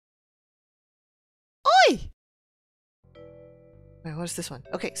Wait, what is this one?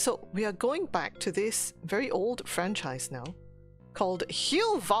 Okay, so we are going back to this very old franchise now called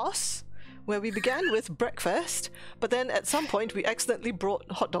Voss, where we began with breakfast, but then at some point we accidentally brought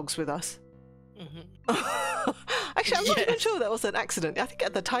hot dogs with us. Actually, I'm not even sure that was an accident. I think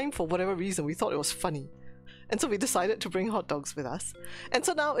at the time, for whatever reason, we thought it was funny. And so we decided to bring hot dogs with us. And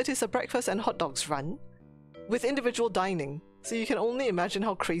so now it is a breakfast and hot dogs run with individual dining. So you can only imagine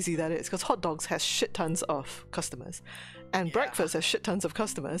how crazy that is, because hot dogs has shit tons of customers. And breakfast has shit tons of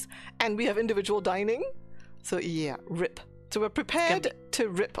customers. And we have individual dining. So yeah, rip. So we're prepared to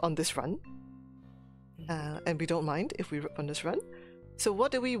rip on this run. And we don't mind if we rip on this run. So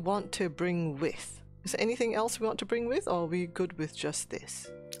what do we want to bring with? Is there anything else we want to bring with, or are we good with just this?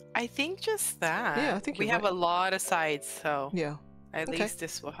 I think just that. Yeah, I think we have a lot of sides, so yeah. At least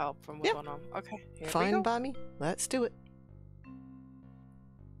this will help from what's going on. Okay, fine by me. Let's do it.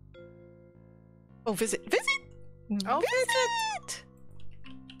 Oh, visit! Visit! Oh, visit!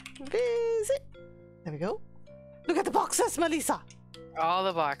 Visit! There we go. Look at the boxes, Melissa! All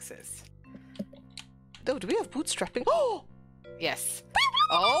the boxes. Oh, do we have bootstrapping? Oh! Yes.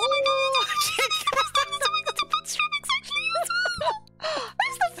 Oh!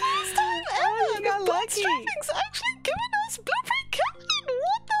 It's the first time ever! You got lucky! Bootstrapping's actually given us blueprint captain!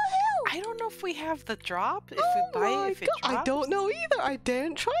 What the hell? I don't know if we have the drop, if we buy it, if it drops. I don't know either. I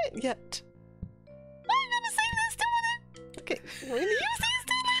daren't try it yet. I'm gonna say this to it. Okay, we're gonna use these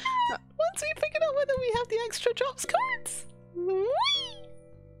two later. Once we figure out whether we have the extra drops cards.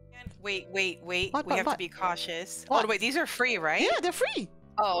 Wait. What, we have to be cautious. What? Oh, wait, these are free, right? Yeah, they're free.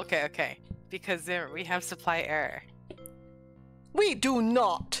 Oh, okay. Because we have supply error. We do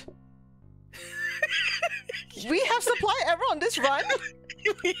not. We have supply error on this run.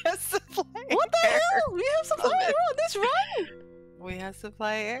 We have supply error. What the hell? We have supply error on this run. We have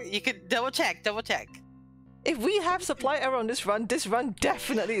supply error. You can double check. If we have supply error on this run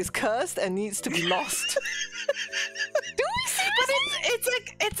definitely is cursed and needs to be lost. Do we see? But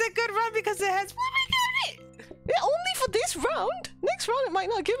it's a good run because it has. Yeah, only for this round. Next round it might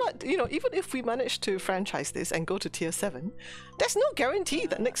not give us. You know, even if we manage to franchise this and go to tier 7, there's no guarantee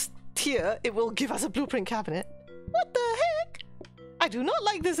that next tier it will give us a blueprint cabinet. What the heck? I do not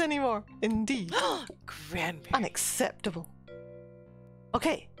like this anymore. Indeed. Grandparents. Unacceptable.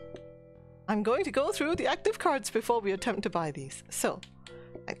 Okay. I'm going to go through the active cards before we attempt to buy these. So,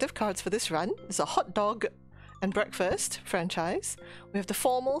 active cards for this run is a hot dog and breakfast franchise. We have the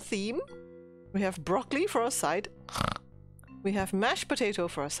formal theme. We have broccoli for a side. We have mashed potato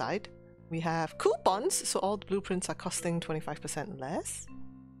for a side. We have coupons, so all the blueprints are costing 25% less.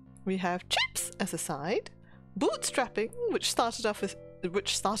 We have chips as a side. Bootstrapping, which started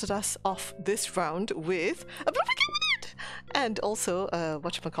us off this round with a blueprint cabinet, and also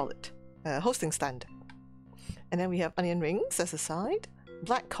whatchamacallit, hosting stand. And then we have onion rings as a side.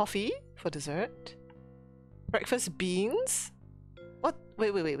 Black coffee for dessert. Breakfast beans. What?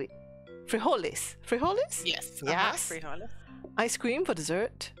 Wait. Frijoles. Frijoles? Yes. Yes. Frijoles. Ice cream for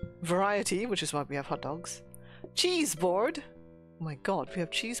dessert. Variety, which is why we have hot dogs. Cheese board. Oh my god, we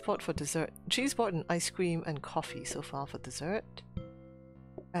have cheese board for dessert. Cheese board and ice cream and coffee so far for dessert.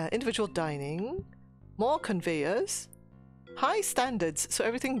 Individual dining. More conveyors. High standards, so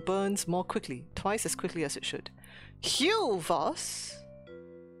everything burns more quickly. Twice as quickly as it should. Voss.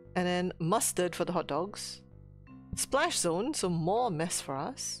 And then mustard for the hot dogs. Splash zone, so more mess for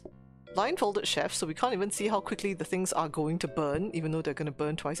us. Blindfolded chef, so we can't even see how quickly the things are going to burn, even though they're going to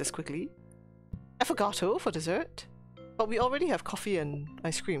burn twice as quickly. Affogato for dessert. But we already have coffee and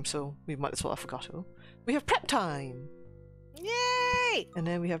ice cream, so we might as well affogato. We have prep time! Yay! And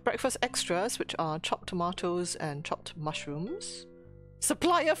then we have breakfast extras, which are chopped tomatoes and chopped mushrooms.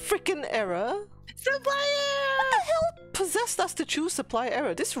 Supplier frickin' error! Supplier! What the hell possessed us to choose supplier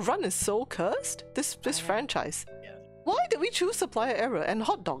error? This run is so cursed. This franchise. Yeah. Why did we choose supplier error and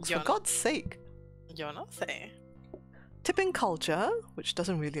hot dogs, for God's sake? Yo no sé. Tipping culture, which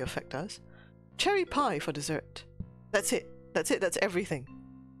doesn't really affect us. Cherry pie for dessert. That's it. That's everything.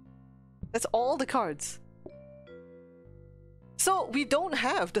 That's all the cards. So we don't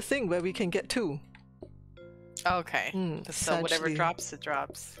have the thing where we can get two. Okay. So whatever drops, it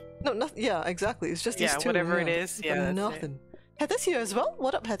drops. No, yeah, exactly. It's just these two. Whatever it is. Yeah, that's nothing. Heather's here as well.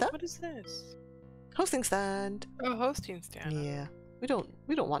 What up, Heather? What is this? Hosting stand. Oh, hosting stand. Yeah. We don't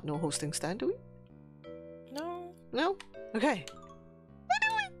want no hosting stand, do we? No. No? Okay.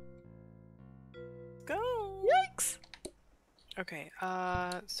 Go. Yikes. Okay,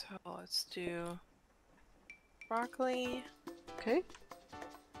 so let's do broccoli. Okay.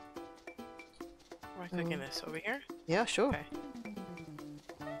 We're cooking this over here. Yeah, sure. Okay.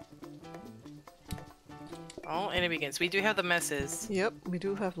 Oh, and it begins. We do have the messes. Yep, we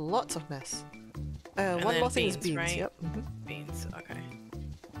do have lots of mess. And one then more thing is beans, beans. right? Yep. Beans. Okay.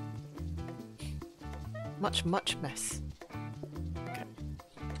 Much mess. Okay.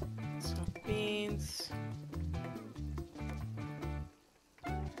 So beans.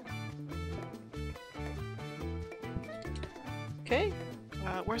 Okay.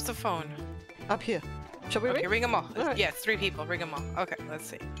 Where's the phone? Up here. Shall we Okay, ring? ring them all. Alright. Yes, 3 people. Ring them all. Okay, let's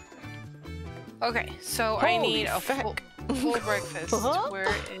see. Okay, so Holy I need a feck. full breakfast.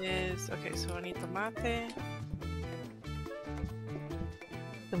 Where is... Okay, so I need tomate.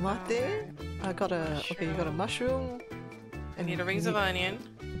 Tomate. I got a... Okay, you got a mushroom. I need a rings of onion.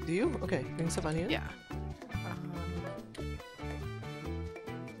 Do you? Okay, rings of onion. Yeah.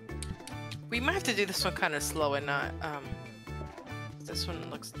 We might have to do this one kind of slow and not... This one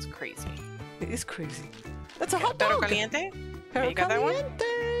looks crazy. It is crazy. That's a Okay, hot dog! Perro caliente? Perro you got that one? caliente!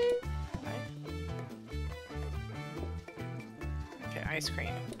 Okay, ice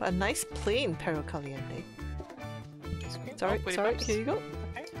cream. But a nice plain perro caliente. Ice cream. Sorry, oh, sorry, bumps. here you go.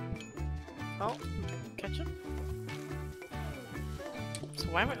 Okay. Oh, ketchup. So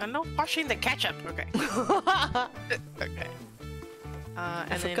why am I'm not washing the ketchup? Okay. Okay.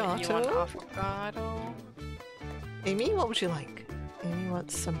 And then you want avocado. Amy, what would you like? Amy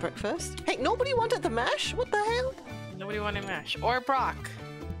wants some breakfast. Hey, nobody wanted the mash? What the hell? Nobody wanted mash. Or Brock.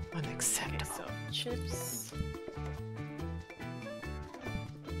 Unacceptable. Okay, so chips.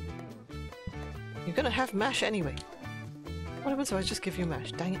 You're gonna have mash anyway. What happens if I just give you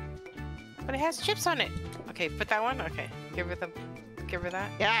mash? Dang it. But it has chips on it. Okay, put that one. Okay, give her that.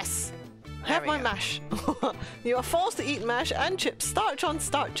 Yes! There Have we my go. mash. You are forced to eat mash and chips. Starch on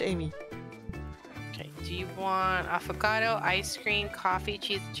starch, Amy. Okay, do you want avocado, ice cream, coffee,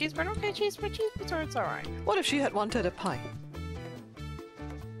 cheeseburger? Okay, cheeseburger, it's alright. What if she had wanted a pie?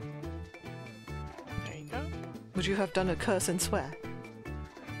 There you go. Would you have done a curse and swear?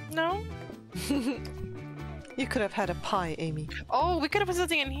 No? You could have had a pie, Amy. Oh, we could have put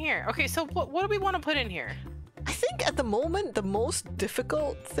something in here. Okay, so what do we want to put in here? I think at the moment, the most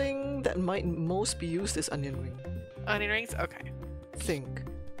difficult thing that might most be used is onion ring. Onion rings? Okay. Think.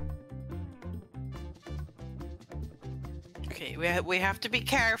 Okay, we have to be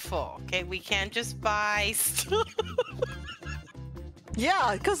careful. Okay, we can't just buy stuff.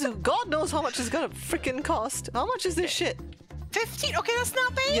 Yeah, because God knows how much it's gonna freaking cost. How much is this shit? 15. Okay, that's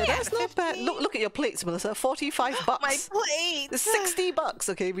not bad. Yeah, that's not bad. 15. Look at your plates, Melissa. 45 bucks. My plate. It's 60 bucks.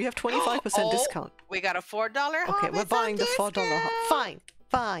 Okay, we have 25% discount. We got a $4 hot. Okay, we're buying the $4 hot.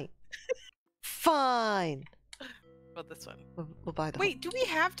 Fine. Well, this one. We'll buy the Wait, do we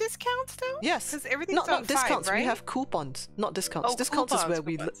have discounts though? Yes. Because everything's Not on discounts. 5, right? We have coupons, not discounts. Oh, Discounts is where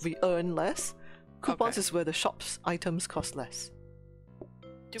coupons. we earn less. Coupons Okay. is where the shop's items cost less.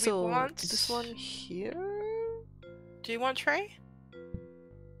 Do So we want this one here? Do you want tray?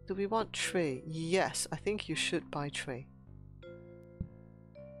 Do we want tray? Yes, I think you should buy tray.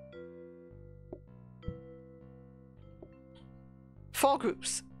 Four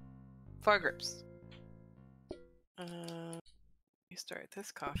groups. 4 groups. You start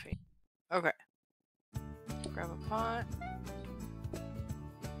this coffee. Okay. Grab a pot.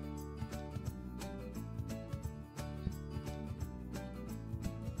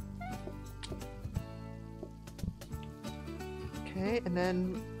 Okay, and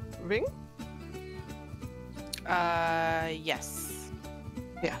then ring? Yes.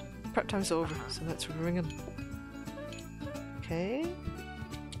 Yeah, prep time's over, so let's ring them. Okay.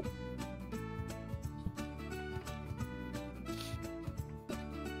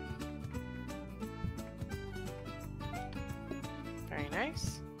 Very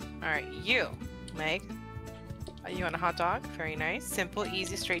nice. Alright, you, Meg. You want a hot dog? Very nice. Simple,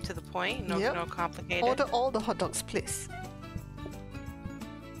 easy, straight to the point. No, Yep. no complicated. Order all the hot dogs, please.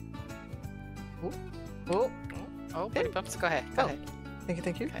 Oh, Oh, buddy bumps. Go ahead. Go Oh. ahead.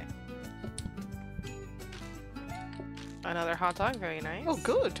 thank you. Okay. Another hot dog. Very nice. Oh,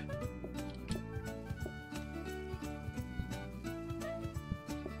 good.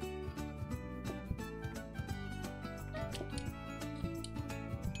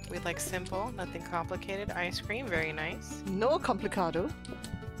 We like simple, nothing complicated. Ice cream. Very nice. No complicado.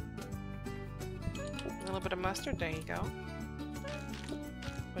 A little bit of mustard. There you go.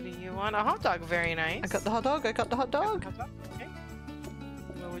 What do you want? A hot dog. Very nice. I got the hot dog. Okay. Hot dog. Okay.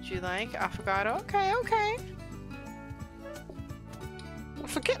 What would you like? Avocado. Okay. Okay. I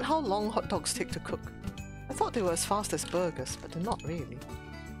forget how long hot dogs take to cook. I thought they were as fast as burgers, but they're not really.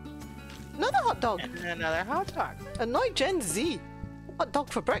 Another hot dog. And another hot dog. Annoy Gen Z. Hot dog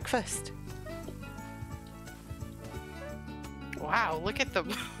for breakfast. Wow, look at the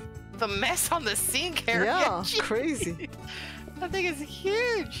the mess on the sink area. Yeah, crazy. That thing is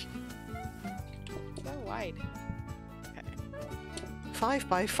huge. So wide. Okay. 5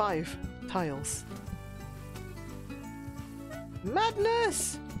 by 5 tiles.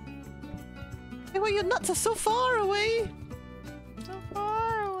 Madness! Hey, well, your nuts are so far away! So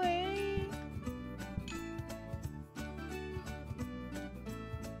far away.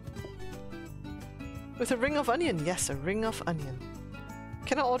 With a ring of onion. Yes, a ring of onion.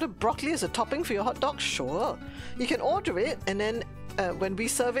 Can I order broccoli as a topping for your hot dog? Sure. You can order it, and then when we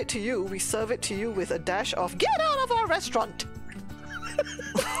serve it to you, we serve it to you with a dash of "Get out of our restaurant!"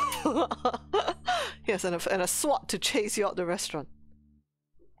 Yes, and a SWAT to chase you out the restaurant.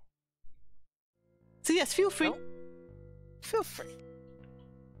 So yes, feel free. Oh. Feel free.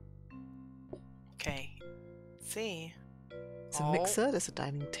 Okay. Let's see. There's a mixer, there's a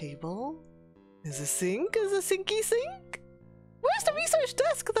dining table. There's a sink, there's a sinky sink. Where's the research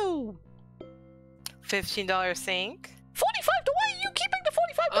desk though? $15 sink. $45? Why are you keeping the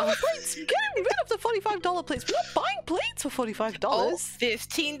 $45 plates? Getting rid of the $45 plates. We're not buying plates for $45. Oh,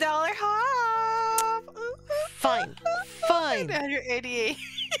 $15 half. Fine. Fine. 188.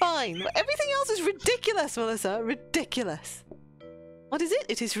 Fine. Everything else is ridiculous, Melissa. Ridiculous. What is it?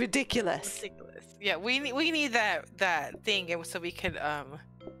 It is ridiculous. Ridiculous. Yeah, we need that thing so we can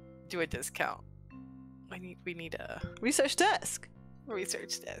do a discount. We need a research desk.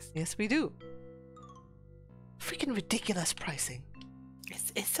 Research desk. Yes, we do. Freaking ridiculous pricing.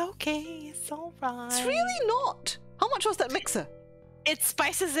 It's okay. It's alright. It's really not. How much was that mixer? It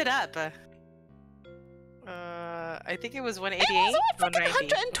spices it up. I think it was 188. It was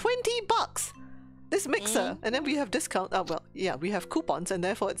freaking $120. This mixer, and then we have discount. Oh well, yeah, we have coupons, and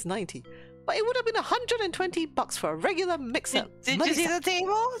therefore it's 90. But it would have been $120 for a regular mixer. Did you see the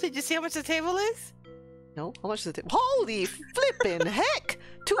table? Did you see how much the table is? No, how much is the table? Holy flippin' heck!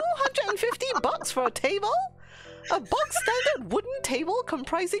 $250 for a table? A bog standard wooden table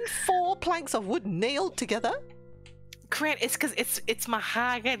comprising 4 planks of wood nailed together? Cran, it's because it's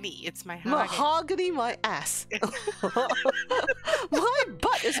mahogany. It's mahogany. Mahogany my ass. My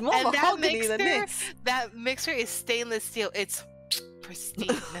butt is more mahogany than this. That mixer is stainless steel. It's pristine.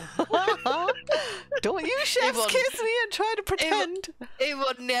 Don't you chef's kiss me and try to pretend. It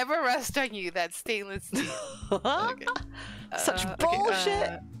will never rest on you, that stainless steel. Okay. Such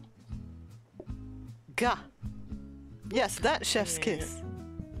bullshit. Gah. Yes, that chef's kiss.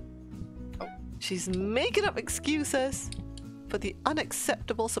 She's making up excuses for the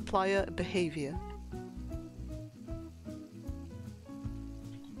unacceptable supplier behavior.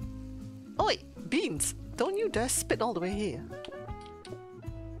 Oi, beans! Don't you dare spit all the way here.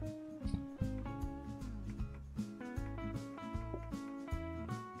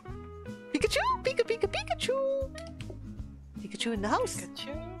 Pikachu! Pika Pika Pikachu! Pikachu in the house.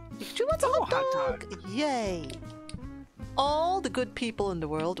 Pikachu wants a hot dog! Yay! All the good people in the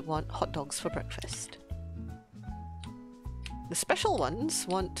world want hot dogs for breakfast. The special ones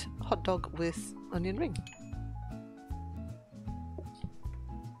want hot dog with onion ring.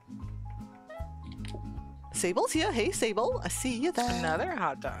 Sable's here. Hey, Sable. I see you there. Another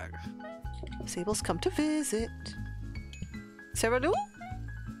hot dog. Sable's come to visit. Sarah Lou?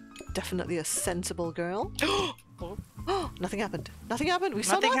 Definitely a sensible girl. Oh, nothing happened. Nothing happened. We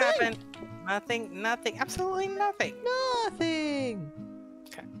saw nothing. Happened. Nothing. Absolutely nothing. Nothing.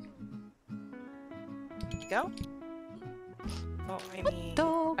 Okay. There you go. Oh,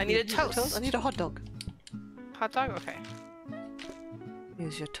 I need a toast. I need a hot dog. Hot dog? Okay.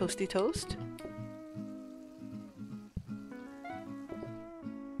 Here's your toasty toast.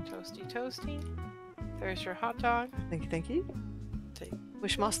 Toasty. There's your hot dog. Thank you.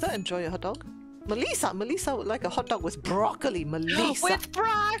 Wishmaster, enjoy your hot dog. Melissa would like a hot dog with broccoli. Melissa. With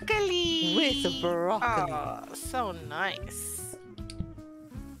broccoli. With broccoli. Oh, so nice.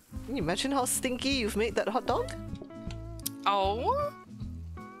 Can you imagine how stinky you've made that hot dog? Oh.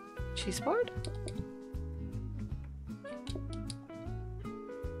 Cheese board?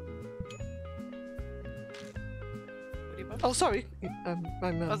 Oh, sorry. I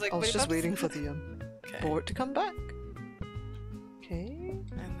was just waiting for the board to come back. Okay.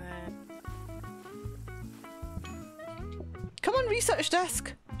 And then... Come on, research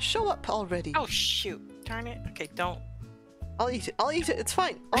desk! Show up already. Oh, shoot. Darn it. Okay, don't. I'll eat it. It's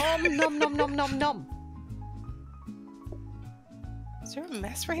fine. Nom nom nom. Is there a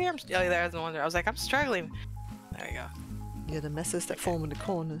mess right here? There's no wonder. I was like, I'm struggling. There we go. Yeah, the messes that form in the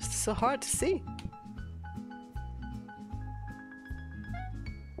corners. It's so hard to see.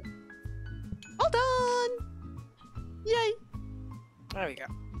 All done! Yay! There we go.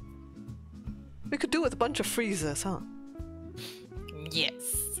 We could do with a bunch of freezers, huh?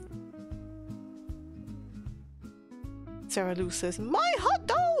 Yes. Sarah Lou says, "My hot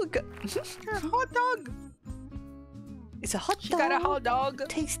dog." Your hot dog. It's a hot dog. She got a hot dog.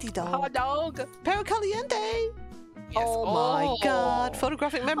 Tasty dog. Hot dog. Perro caliente. Yes. Oh my god!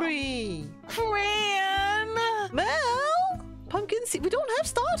 Photographic memory. Cran. Mel, pumpkin seed. We don't have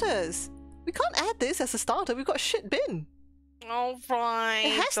starters. We can't add this as a starter. We've got a shit bin. Oh, fine.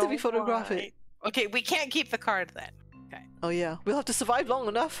 It has to be photographic. Okay, we can't keep the card then. Okay. Oh yeah, we'll have to survive long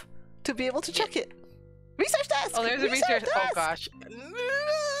enough to be able to check it. Research desk! Oh, there's a research. desk! Oh gosh.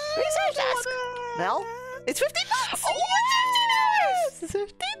 Research desk! Mel, it's 15 bucks! Oh, yes! It's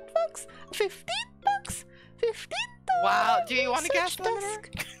 15 bucks! 15 bucks! 15 bucks! Wow, do you want a gas Research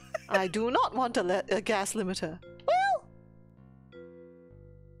limiter? desk. I do not want a gas limiter. Well...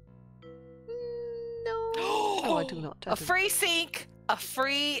 no. Oh, I do not. A free sink! A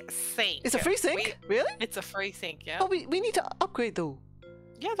free sink! It's a free sink? Really? It's a free sink, yeah. Oh, we need to upgrade though.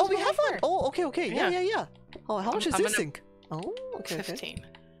 Yeah, Oh, we have one! Oh, okay, okay. Yeah, Yeah. yeah, yeah. Oh, how much is I'm this gonna- sink? Oh, okay, okay. 15.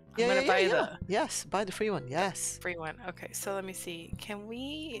 Yeah, I'm gonna buy yeah. Yes, buy the free one. Yes. the free one. Okay, so let me see. Can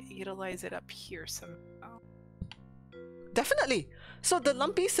we utilize it up here somehow? Definitely. So the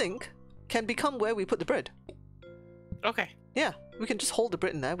lumpy sink can become where we put the bread. Okay. Yeah, we can just hold the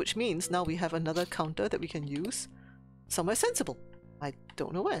bread in there, which means now we have another counter that we can use somewhere sensible. I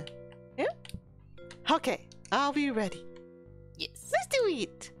don't know where. Yeah? Okay, are we ready? Yes. Let's do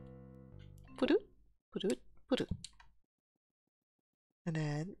it! Put it, put it, put it. And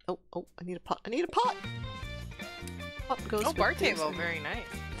then, oh, I need a pot. I need a pot! Pot goes with bar this table, and very nice.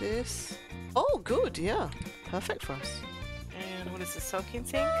 this. Oh, good, yeah. Perfect for us. And what is this, soaking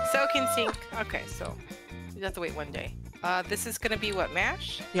sink? Soaking sink. Okay, so we have to wait one day. This is gonna be what,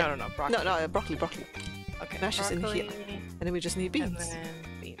 mash? Yeah. No, broccoli. No, broccoli. Okay, Mash is in here. broccoli, And then we just need beans. And then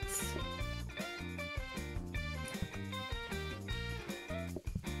beans.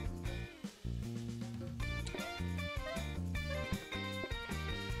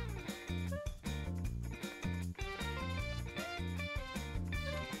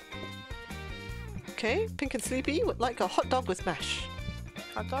 Okay, Pink and Sleepy would like a hot dog with mash.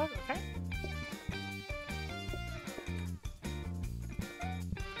 Hot dog, okay.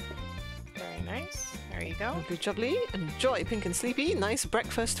 Very nice. There you go. Lovely jubbly. Enjoy, Pink and Sleepy. Nice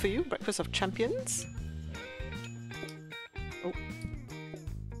breakfast for you. Breakfast of champions. Oh.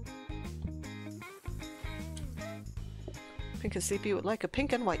 Pink and Sleepy would like a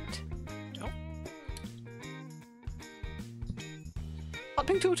pink and white. Oh. Hot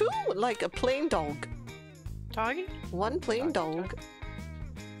Pink Tutu would like a plain dog. Doggy? One plain Doggy, dog.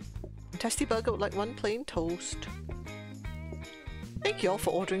 Tasty Burger would like one plain toast. Thank you all for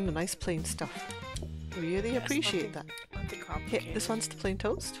ordering the nice plain stuff. Really Yes, appreciate that. Nothing Here, complicated. this one's the plain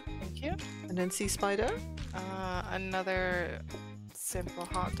toast. Thank you. And then Sea Spider, Another simple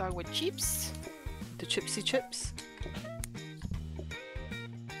hot dog with chips. the Chipsy Chips.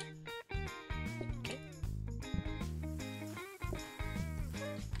 Okay.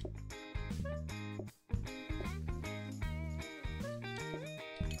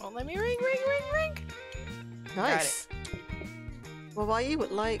 Oh, let me ring. Nice. Hawaii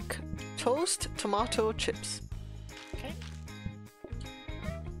would like toast tomato chips. Okay.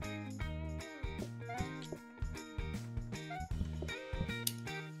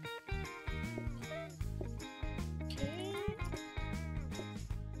 Okay.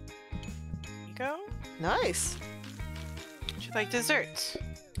 There you go. Nice. Would you like dessert?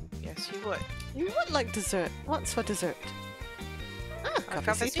 Yes, you would. You would like dessert. What's for dessert? Ah, A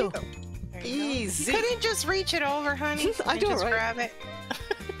cafecito. There you go. Easy. You couldn't just reach it over, honey. I and know, just right? grab it.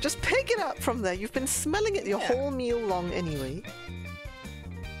 Just pick it up from there. You've been smelling it your Yeah. whole meal long anyway.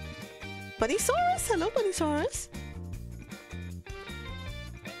 Bunnysaurus? Hello, Bunnysaurus.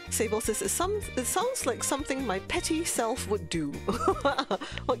 Sable says, it sounds like something my petty self would do.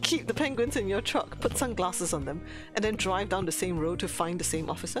 Or keep the penguins in your truck, put sunglasses on them, and then drive down the same road to find the same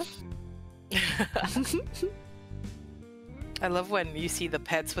officer. I love when you see the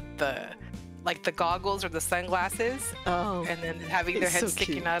pets with the goggles or the sunglasses, Oh, and then having their It's heads so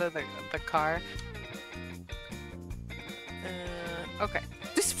sticking cute. out of the car. Okay.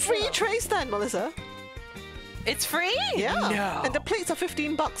 this free tray stand, Melissa. It's free? Yeah. No. And the plates are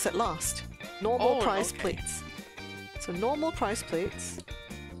 15 bucks at last. Normal Oh, price okay. plates. So normal price plates.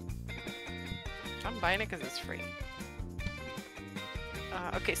 I'm buying it because it's free.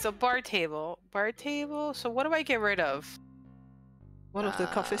 Okay, so bar table. So what do I get rid of? One of the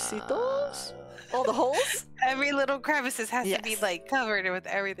cafecitos? All the holes? Every little crevices has to be Yes. like covered with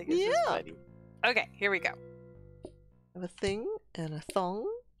everything. It's just Yeah. funny. Okay, here we go. I have a thing and a thong.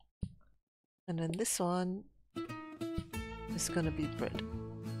 And then this one is gonna be bread.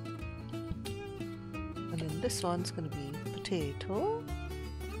 And then this one's gonna be potato.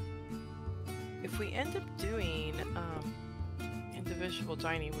 If we end up doing individual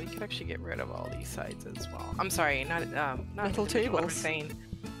dining, we could actually get rid of all these sides as well. I'm sorry, not metal tables. What I'm saying,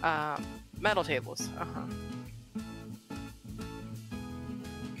 metal tables.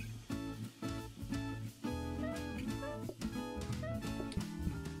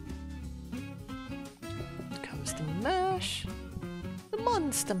 Comes the mash, the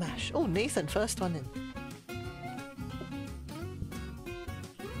monster mash. Oh, Nathan, first one in.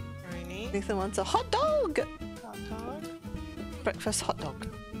 Nathan wants a hot dog! Hot dog? Breakfast hot dog.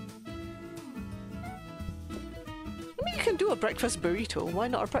 I mean, you can do a breakfast burrito. Why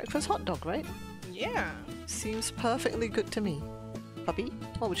not a breakfast hot dog, right? Yeah. Seems perfectly good to me. Puppy?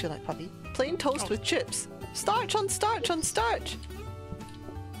 What would you like, puppy? Plain toast with chips. Starch on starch on starch!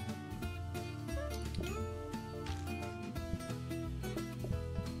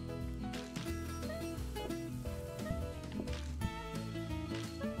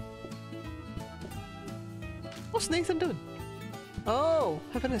 What's Nathan doing? Oh,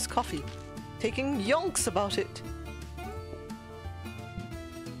 having his coffee. Taking yonks about it.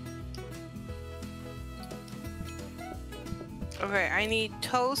 Okay, I need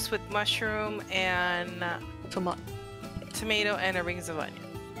toast with mushroom and tomato and a rings of onion.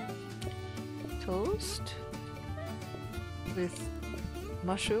 Toast with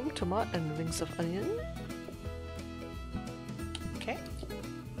mushroom, tomato, and rings of onion. Okay.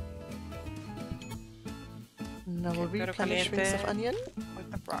 Now we'll replenish rings of onion.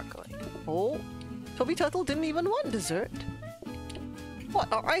 With the broccoli. Oh, Toby Turtle didn't even want dessert.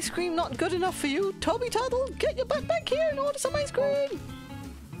 What, are ice cream not good enough for you? Toby Turtle, get your butt back here and order some ice cream!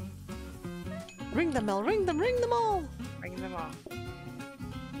 Ring them, Mel, ring them all! Ring them all.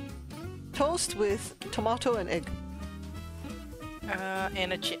 Toast with tomato and egg.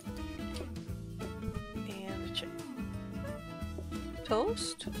 And a chip. And a chip.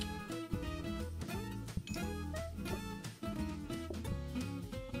 Toast.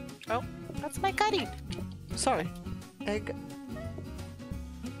 Oh, that's my cutting. Sorry. Egg.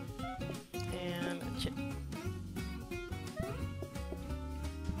 And a chip.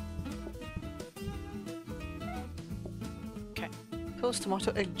 Okay. Toast,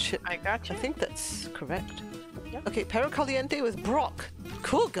 tomato, egg, chip. I got you. I think that's correct. Yep. Okay, perro caliente with brock.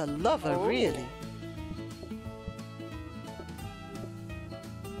 Cougar lover, really.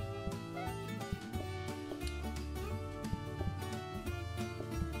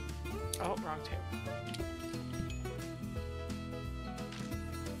 Oh, wrong table.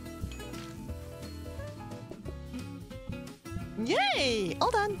 Yay!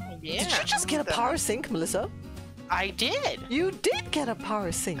 All done. Yeah. Did you just get a power sink, Melissa? I did. You did get a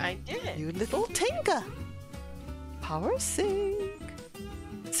power sink. I did. You little tinker. Power sink.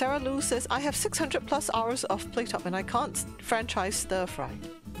 Sarah Lou says, I have 600 plus hours of PlateUp and I can't franchise stir fry.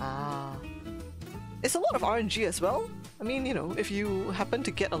 Ah. It's a lot of RNG as well. I mean, you know, if you happen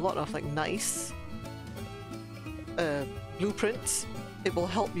to get a lot of like nice blueprints, it will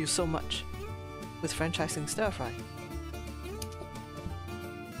help you so much with franchising stir fry.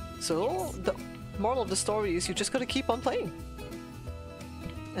 So the moral of the story is you just gotta keep on playing.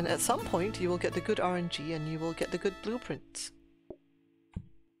 And at some point you will get the good RNG and you will get the good blueprints.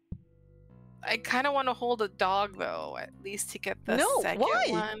 I kind of want to hold a dog though, at least to get the second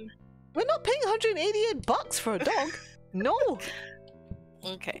one. We're not paying 188 bucks for a dog. No.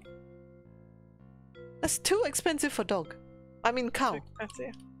 Okay. That's too expensive for dog. I mean cow.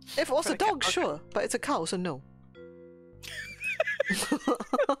 If it was a dog, sure, but it's a cow, so no.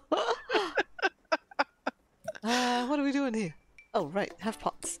 What are we doing here? Oh, right. Have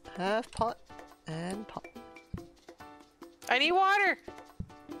pots. Have pot and pot. I need water!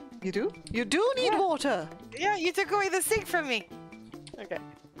 You do? You do need water! Yeah, you took away the sink from me! Okay.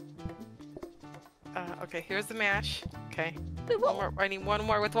 Okay, here's the mash. Okay. One more. I need one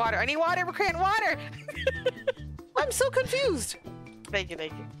more with water. I need water, Cran, water! I'm so confused! Thank you,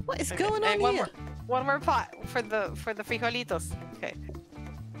 thank you. What is going on here? One more pot for the frijolitos. Okay.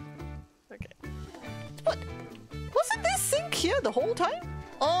 Okay. What? Wasn't this sink here the whole time?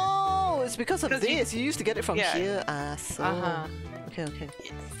 Oh, it's because of this. You used to get it from here. Ah, so. Okay, okay.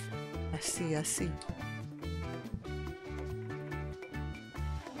 Yes. I see, I see.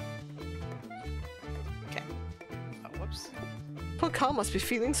 Okay. Oh, whoops. Poor cow must be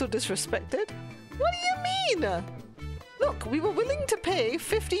feeling so disrespected. What do you mean? Look, we were willing to pay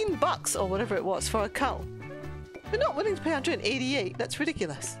 15 bucks or whatever it was for a cow. We're not willing to pay 188. That's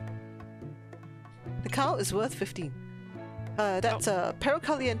ridiculous. The cow is worth 15. That's a perro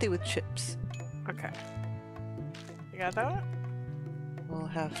caliente with chips. Okay. You got that one? We'll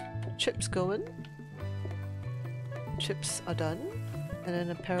have chips going. chips are done. And then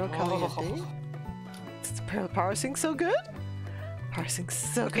a perro caliente. Parsing so good? Parsing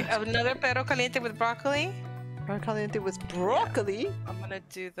so good. Another perro caliente with broccoli. Perro caliente with broccoli? Yeah. I'm gonna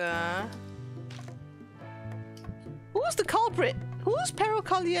do the... Who's the culprit? Who's perro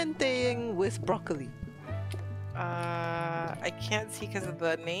calienteing with broccoli? I can't see because of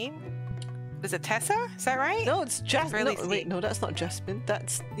the name. Is it Tessa? Is that right? No, it's Jasmine. No, wait, no, that's not Jasmine.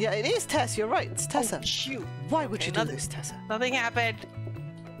 That's... Yeah, it is Tess. You're right. It's Tessa. Oh, shoot. Why would you do this, Tessa? Nothing happened.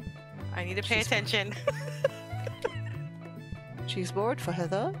 I need to pay attention. Cheese board for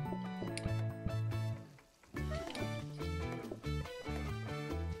Heather.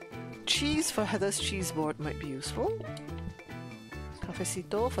 Cheese for Heather's cheese board might be useful.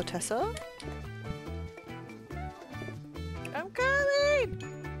 Cafecito for Tessa. I'm coming!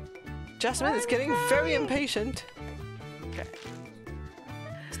 Jasmine is getting very impatient. Okay.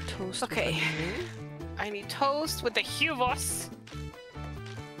 Toast. Okay. I need toast with the huevos.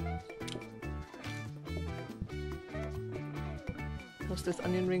 Toast with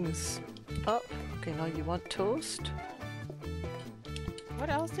onion rings up. Okay, now you want toast. What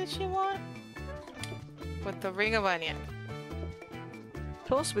else did she want? With the ring of onion.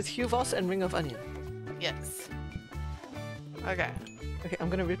 Toast with huevos and ring of onion. Yes. Okay. Okay, I'm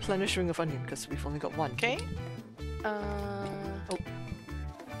gonna replenish ring of onion because we've only got one. Okay. Oh.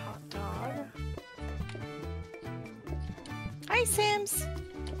 Hot dog. Hi, Sims.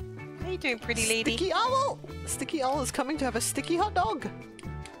 How you doing, pretty lady? Sticky owl! Sticky owl is coming to have a sticky hot dog.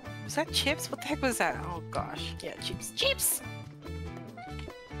 Was that chips? What the heck was that? Oh gosh. Yeah, chips. Chips!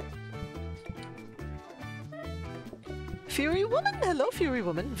 Fury woman! Hello, Fury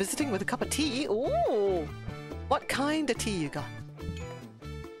woman. Visiting with a cup of tea. Ooh! What kind of tea you got?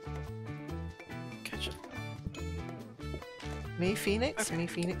 Ketchup. May Phoenix? Okay. May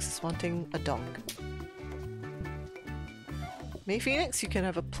Phoenix is wanting a dog. May Phoenix, you can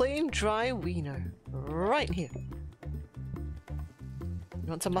have a plain dry wiener. Right here. You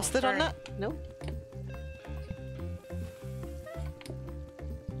want some mustard on that? No?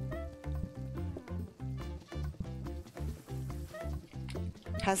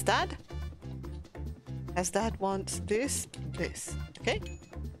 Has Dad? As Dad wants this. Okay?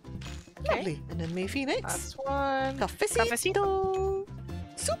 Lovely. And then May Phoenix. Last one. Cafecito.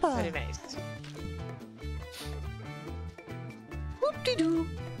 Super. Very nice. Whoop-de-doo.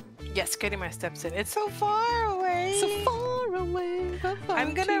 Yes, getting my steps in. It's so far away. So far away.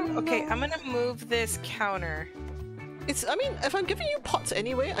 I'm gonna move this counter. I mean, if I'm giving you pots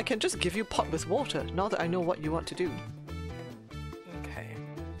anyway, I can just give you pot with water, now that I know what you want to do. Okay.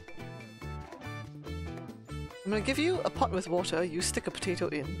 I'm gonna give you a pot with water, you stick a potato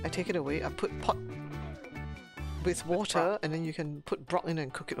in, I take it away, I put pot with water, and then you can put broth in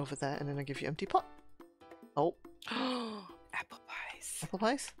and cook it over there, and then I give you empty pot. Oh. Apple pies. Apple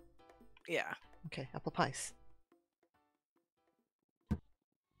pies? Yeah. Okay, apple pies.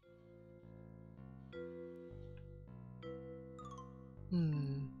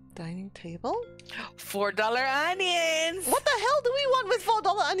 Dining table? $4 onions! What the hell do we want with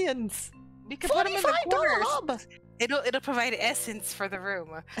 $4 onions? We can put them in the corners. $45 lob! It'll provide essence for the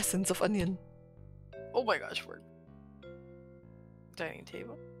room. Essence of onion. Oh my gosh, we're... Dining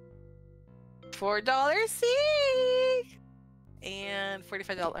table. $4 seat! And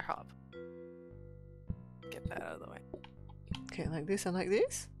 $45 hob. Get that out of the way. Okay, like this and like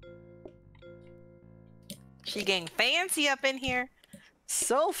this. She getting fancy up in here.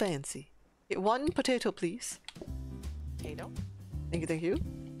 So fancy. Get one potato, please. Potato. Thank you, thank you.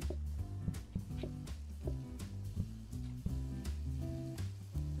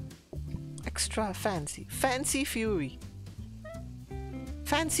 Extra fancy. Fancy Fury.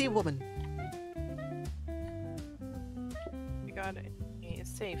 Fancy woman. We got a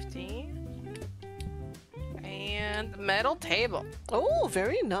safety. And metal table. Oh,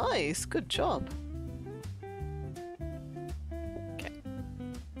 very nice. Good job. Okay.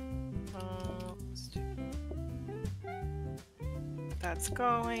 Let's do... That's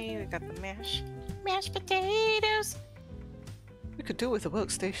going. We got the mashed potatoes. We could do with a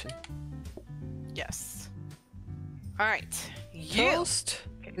workstation. Yes. All right. Toast.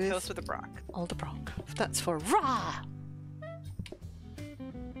 Okay, toast with the brock. All the brock. That's for raw.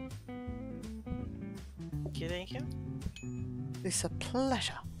 Thank you. It's a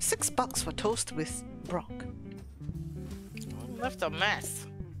pleasure. $6 for toast with brock. Left a mess.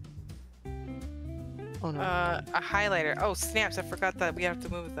 Oh no. A highlighter. Oh snaps! I forgot that we have to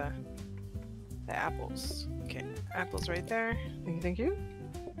move the apples. Okay, apples right there. Thank you, thank you.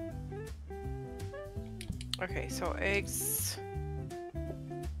 Okay, so eggs.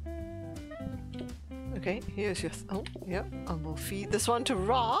 Okay, here's your... oh, yeah. And we'll feed this one to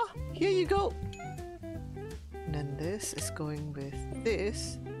Ra. Here you go. And then this is going with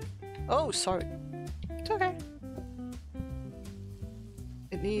this. Oh, sorry. It's okay.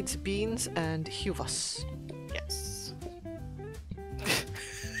 It needs beans and huvas. Yes.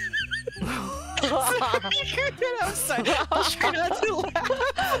 I'm sorry. I was trying not to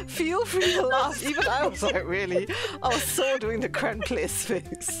laugh. Feel free to laugh. Even I was like, really? I was so doing the Cran place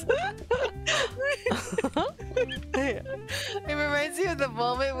face. It reminds you of the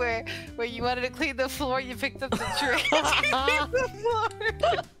moment where you wanted to clean the floor, you picked up the tray to clean the floor.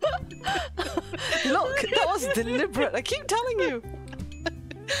 Look, that was deliberate. I keep telling you.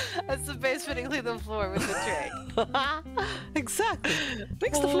 That's the best way to clean the floor with the tray. Exactly.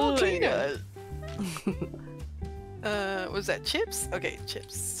 Makes the floor cleaner. Was that chips? Okay,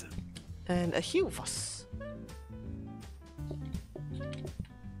 chips. And a huvas.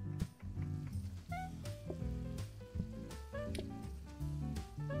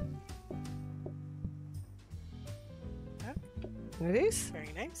 There it is.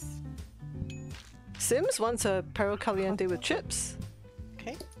 Very nice. Sims wants a perro caliente with chips.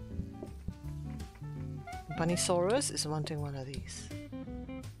 Okay. Bunnysaurus is wanting one of these.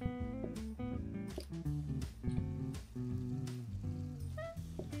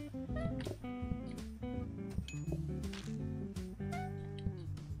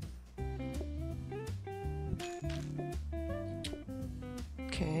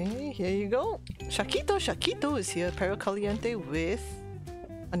 Okay, here you go. Shakito is here. Perro caliente with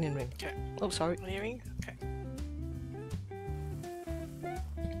onion ring. Okay. Oh, sorry. Onion ring? Okay.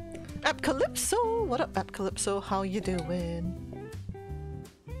 App Calypso! What up, App Calypso? How you doing?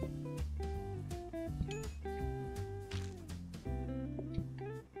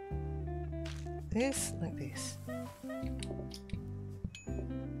 This, like this.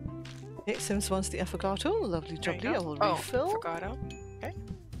 Okay, Sims wants the affogato. Lovely jubbly. I will refill. Affogato. Okay.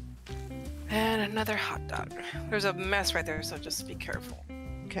 And another hot dog. There's a mess right there, so just be careful.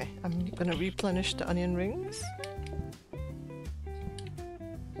 Okay, I'm gonna replenish the onion rings.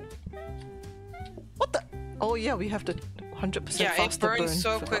 What the? Oh yeah, we have to 100% yeah, faster it burns burn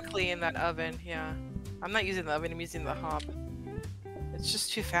so for quickly in that oven. Yeah. I'm not using the oven, I'm using the hob. It's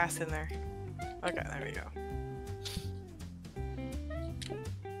just too fast in there. Okay, there we go.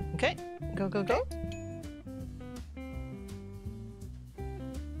 Okay, go, go, go.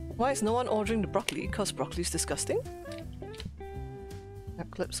 Why is no one ordering the broccoli? Because broccoli's disgusting.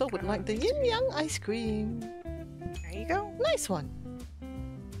 Calypso would like the yin yang ice cream. There you go. Nice one.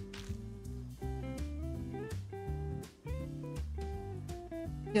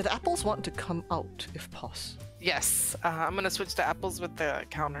 Yeah, the apples want to come out if possible. Yes, I'm gonna switch to apples with the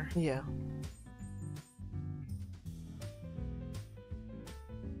counter. Yeah.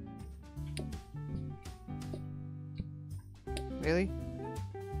 Really?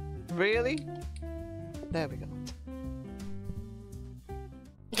 Really? There we go.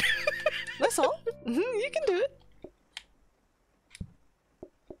 That's all. You can do it.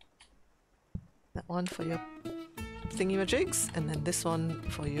 That one for your thingy-majigs, and then this one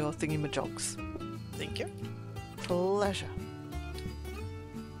for your thingy-majogs. Thank you. Pleasure.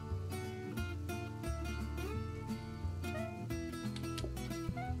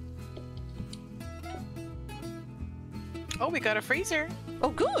 Oh, we got a freezer.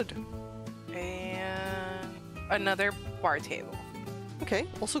 Oh, good. And another bar table. Okay,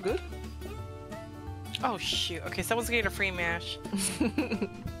 also good. Oh shoot. Okay, someone's getting a free mash. Okay.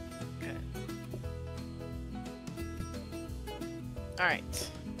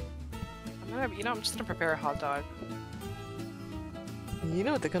 Alright. I'm just gonna prepare a hot dog. You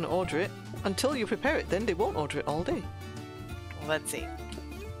know they're gonna order it. Until you prepare it, then they won't order it all day. Let's see.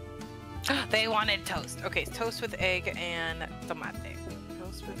 They wanted toast. Okay, toast with egg and tomate.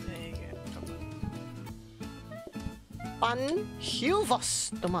 Toast with egg and tomate. Pan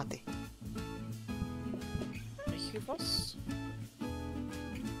huvos tomate. Huvos.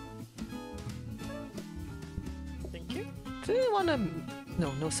 Thank you. Do you want a...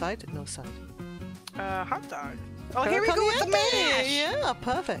 No side? No side. Hot dog. Oh, here we go with the mash! Yeah,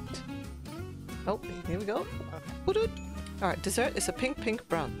 perfect. Oh, here we go. Okay. Alright, dessert is a pink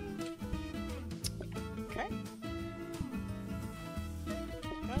brown. Okay.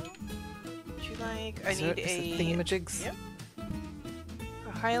 Would you like... Dessert I need is a... the thingy-majigs. Yep.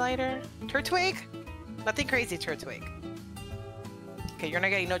 A highlighter. Turtwig? Nothing crazy, Turtwig. Okay, you're not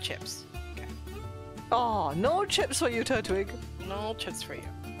getting no chips. Okay. Oh, no chips for you, Turtwig. No chips for you.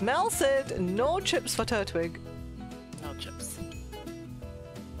 Mel said no chips for Turtwig. No chips.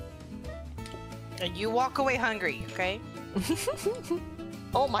 And you walk away hungry, okay?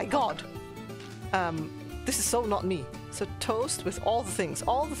 Oh my god. This is so not me. So toast with all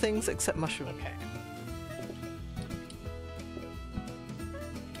the things except mushroom. Okay.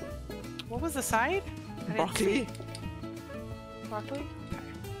 What was the side? I didn't Broccoli. see. Broccoli?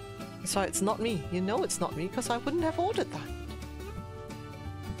 Okay. So it's not me. You know it's not me because I wouldn't have ordered that.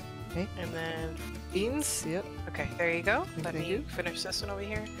 Okay. And then Beans, yep. okay, there you go. Let Thank me you. finish this one over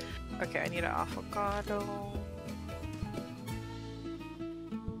here. Okay, I need an avocado.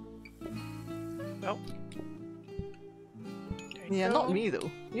 Nope. There you Yeah, go. not me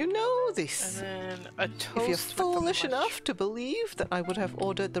though. You know this. And then a toast. If you're with the foolish mush- enough to believe that I would have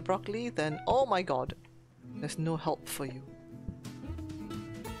ordered the broccoli, then oh my god, there's no help for you.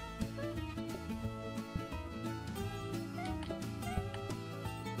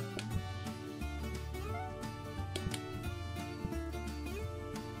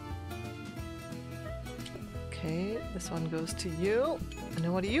 Okay, this one goes to you. And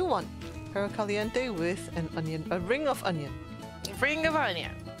then what do you want? Perro caliente with an onion, a ring of onion. Ring of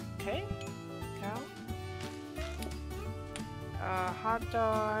onion. Okay. Go. A hot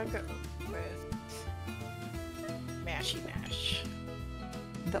dog with mashy mash.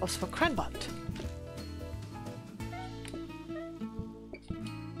 That was for Cranbot.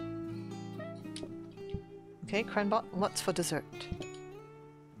 Okay, Cranbot, what's for dessert?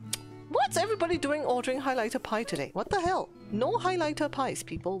 What's everybody doing ordering highlighter pie today? What the hell? No highlighter pies,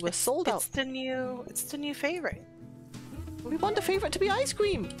 people. We're sold out. It's the new favorite. We want the favorite to be ice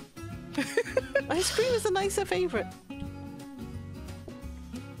cream. Ice cream is a nicer favorite.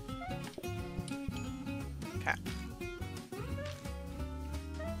 Okay.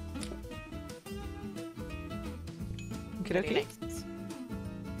 Okay, Very okay. nice.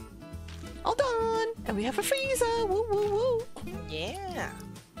 All done! And we have a freezer! Woo woo woo! Yeah.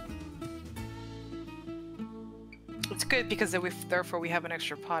 It's good because then therefore we have an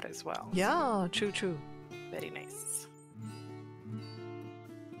extra pot as well. Yeah, true, true. Very nice.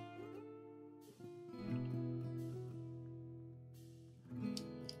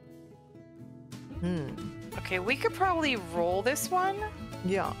 Okay, we could probably roll this one.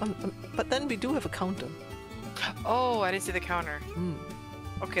 Yeah, but then we do have a counter. Oh, I didn't see the counter. Hmm.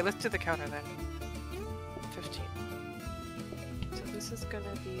 Okay, let's do the counter then. 15. So this is gonna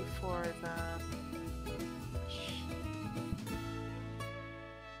be for the...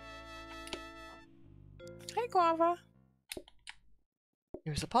 Hey, Guava.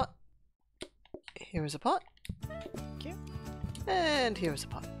 Here's a pot. Here's a pot. Thank you. And here's a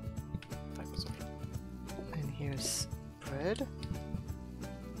pot. That was okay. And here's bread.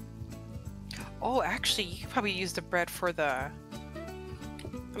 Oh, actually, you could probably use the bread for the...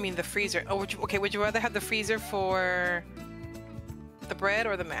 I mean, the freezer. Oh, would you rather have the freezer for the bread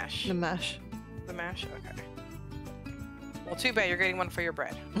or the mash? The mash. The mash? Okay. Well, too bad you're getting one for your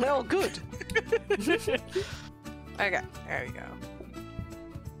bread. Oh, good. Okay, there we go.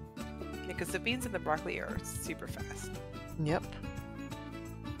 Because the beans and the broccoli are super fast. Yep.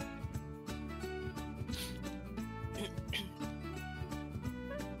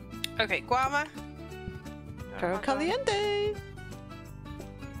 Okay, guava. Perro Hot dog. caliente.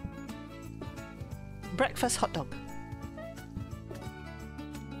 Breakfast hot dog.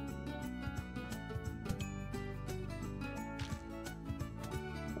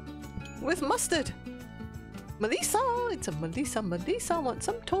 With mustard. Melissa, it's a Melissa. Melissa wants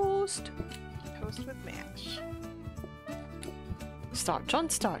some toast. Toast with mash. Starch on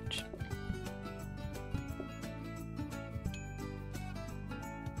starch.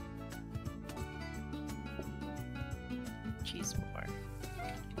 Cheese more.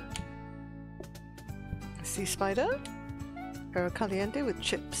 Sea spider. Perro caliente with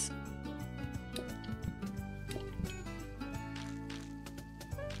chips.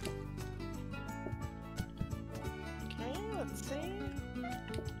 Okay, let's see.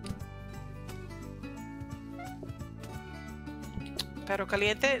 Perro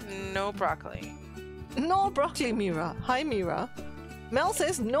caliente, no broccoli. No broccoli, Mira. Hi, Mira. Mel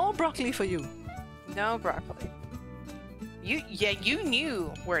says no broccoli for you. No broccoli. You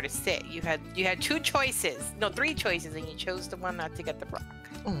knew where to sit. You had two choices. No, three choices, and you chose the one not to get the broccoli.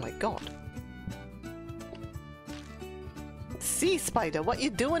 Oh my god. Sea spider, what you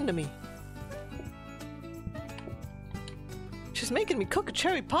doing to me? She's making me cook a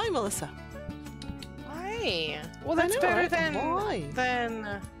cherry pie, Melissa. Why? Well, I that's know, better right? than Why?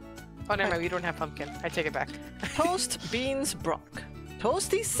 Oh, never mind. We don't have pumpkin. I take it back. Toast, beans, brock.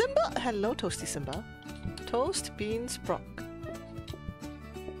 Toasty Simba? Hello, Toasty Simba. Toast, beans, brock.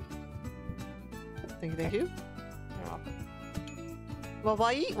 Thank you, thank you. You're welcome.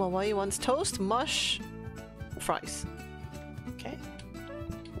 Wawaii wants toast, mush, fries. Okay.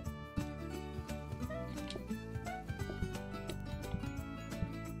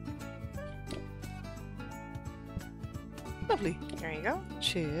 Lovely. There you go.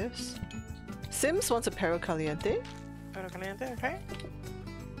 Cheers. Sims wants a perro caliente. Perro caliente, okay.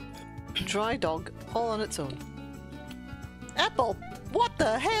 Dry dog, all on its own. Apple! What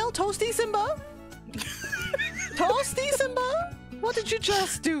the hell? Toasty Simba? Toasty Simba? What did you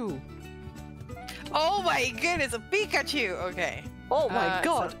just do? Oh my goodness, a Pikachu! Okay. Oh my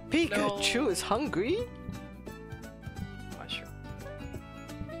god, so Pikachu is hungry? Mushroom.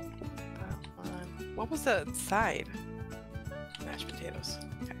 That one. What was the side? Mashed potatoes.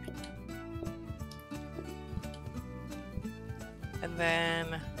 Okay. And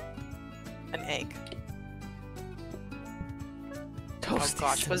then an egg. Toasty Oh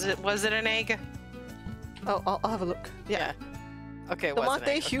gosh, Simba. was it an egg? Oh, I'll have a look. Yeah. Okay, it was an Tomate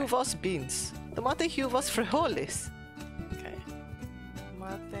egg. Okay. huevos beans. Tomate huevos frijoles. Okay.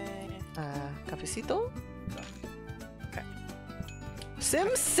 Tomate. Cafecito. Okay.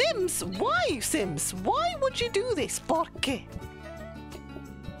 Sims! Why, Sims? Why would you do this? ¿Por qué?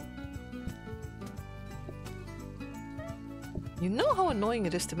 You know how annoying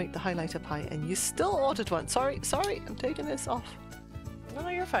it is to make the highlighter pie, and you still ordered one. Sorry, I'm taking this off. No,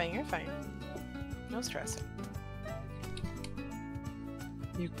 you're fine, you're fine. No stress.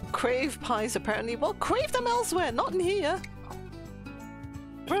 You crave pies, apparently. Well, crave them elsewhere, not in here.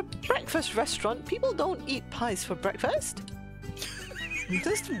 We're a breakfast restaurant. People don't eat pies for breakfast.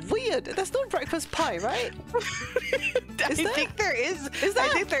 That's weird. There's no breakfast pie, right? I think there is. Is there? I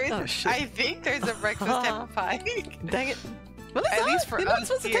think there is. Oh, shit. I think there's a breakfast type of pie. Dang it. Well, At least for you're not us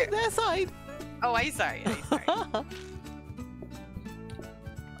supposed to here. take their side. Oh, I'm sorry.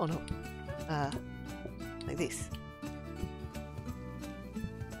 Oh no. Like this.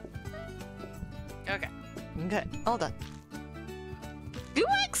 Okay. Okay, all done.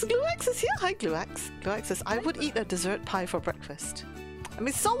 Gluax is here. Hi, Gluax. Gluax says, I would eat a dessert pie for breakfast. I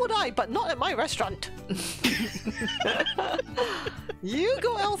mean, so would I, but not at my restaurant. You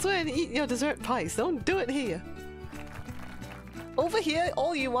go elsewhere and eat your dessert pies. Don't do it here. Over here,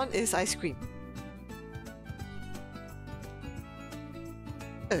 all you want is ice cream.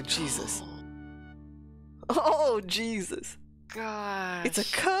 Oh, Jesus. Oh, Jesus. Gosh. It's a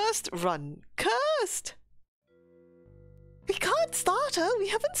cursed run. Cursed! We can't start her. We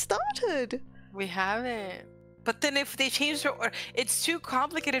haven't started. We haven't. But then if they change the order, it's too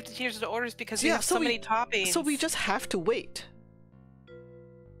complicated to change the orders because we have so many toppings. So we just have to wait.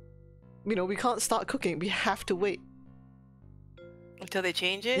 You know, we can't start cooking. We have to wait. Until they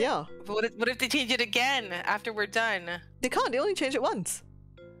change it? Yeah. But what if they change it again after we're done? They can't. They only change it once.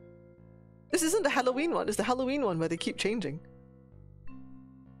 This isn't the Halloween one. It's the Halloween one where they keep changing.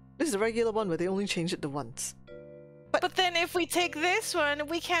 This is the regular one where they only change it the once. But then if we take this one,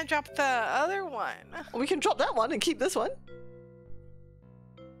 we can't drop the other one. We can drop that one and keep this one.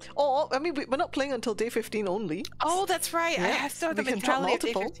 Or, I mean, we're not playing until day 15 only. Oh, that's right. Yeah, I have to have the we can drop mentality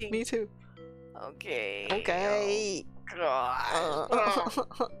of day multiple. 15. Me too. Okay. Okay. God.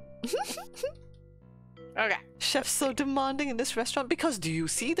 Okay. Chef's so demanding in this restaurant because do you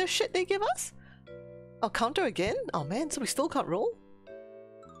see the shit they give us? I'll counter again? Oh man, so we still can't roll?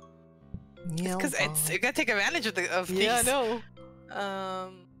 Because you gotta take advantage of these. Yeah, I know.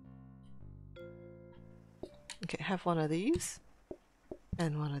 Okay, have one of these.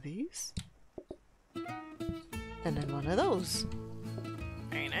 And one of these. And then one of those.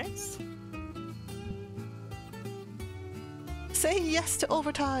 Very nice. Say yes to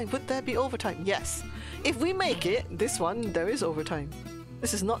overtime. Would there be overtime? Yes. If we make it, this one, there is overtime.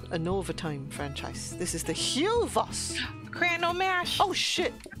 This is not an overtime franchise. This is the Huevos. Cran no mash. Oh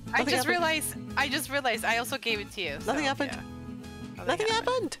shit. I just realized I also gave it to you. Nothing happened. Yeah. Nothing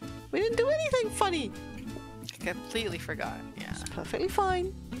happened. We didn't do anything funny. I completely forgot. Yeah. It's perfectly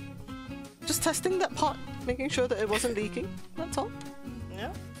fine. Just testing that pot, making sure that it wasn't leaking. That's all.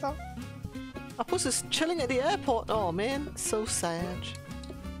 Yeah. So. Our puss is chilling at the airport. Oh man, so sad.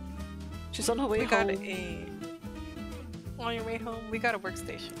 She's on her way home. On your way home, we got a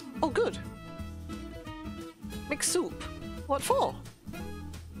workstation. Oh, good. Make soup. What for?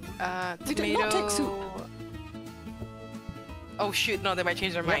 We did not take soup. Oh shoot! No, they might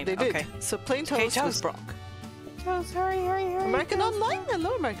change their mind. Yeah, they did. Okay. So plain toast with toast. Brock. Toast, hurry! American toast. Online?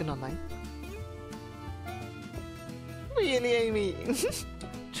 Hello, American Online. Really, Amy?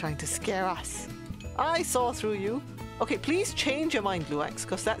 Trying to scare us. I saw through you. Okay, please change your mind, Gluax,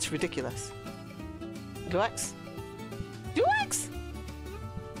 because that's ridiculous. Gluax? Gluax?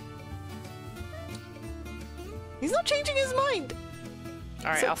 He's not changing his mind!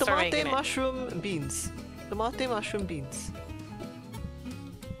 Alright, So I'll start tomate, making mushroom, beans. Tomate, mushroom, beans.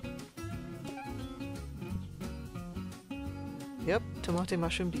 Yep, tomate,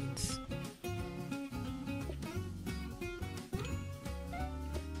 mushroom, beans.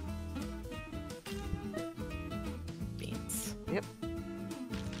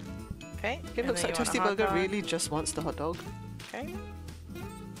 Okay. It looks like Testy Burger really just wants the hot dog. Okay.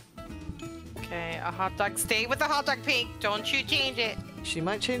 Okay, a hot dog. Stay with the hot dog, Pink. Don't you change it. She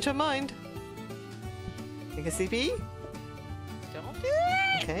might change her mind. Take a CP. Don't do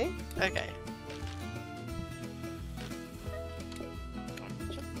it. Okay. Okay.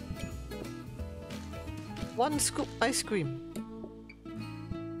 One scoop ice cream.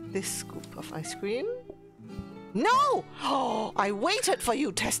 This scoop of ice cream. No! Oh, I waited for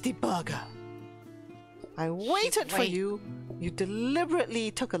you, Testy Burger. I waited for you. You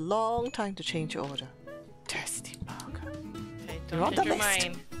deliberately took a long time to change your order. Testy Burger. Okay, You're on don't the change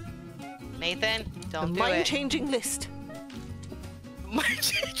your list. mind. Nathan, don't The do it. mind-changing list.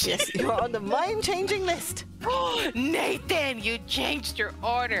 Mind-changing. Yes, you're on the mind-changing list. Nathan, you changed your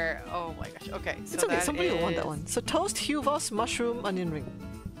order. Oh my gosh. Okay, so It's okay, that somebody will want that is- one. So toast Huvos mushroom onion ring.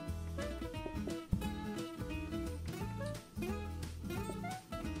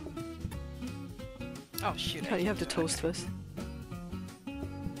 Oh shoot. Oh, you have to toast first.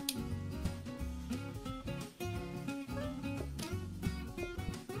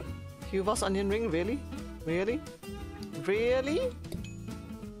 Huvos onion ring, really? Really? Really?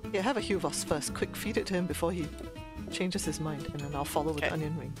 Yeah, have a Huvos first. Quick, feed it to him before he changes his mind, and then I'll follow with the Okay.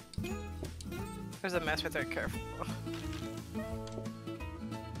 onion ring. There's a mess right there. Careful.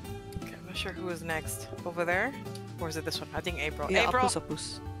 Okay, I'm not sure who is next. Over there? Or is it this one? I think April. Yeah, April!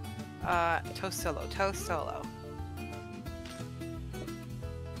 apus. Toast solo. Toast solo.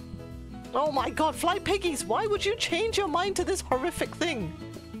 Oh my god, fly piggies! Why would you change your mind to this horrific thing?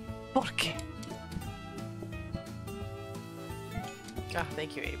 ¿Por qué? Ah,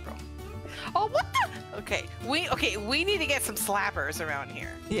 thank you, April. Oh, what the? Okay, we need to get some slappers around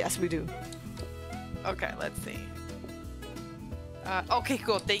here. Yes, we do. Okay, let's see. Okay,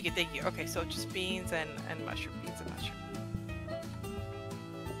 cool. Thank you, thank you. Okay, so just beans and mushroom. Beans and mushroom.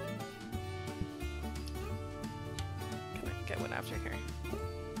 Can I get one after here?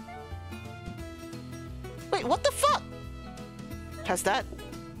 Wait, what the fuck? Has that?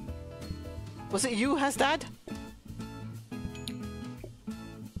 Was it you, has dad?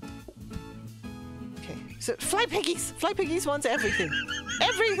 Okay, so fly piggies! Fly piggies wants everything.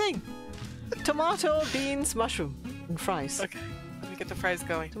 Everything! Tomato, beans, mushroom, and fries. Okay, let me get the fries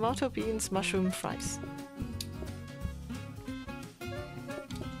going. Tomato, beans, mushroom, fries.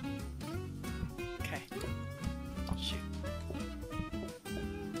 Okay. Oh shoot.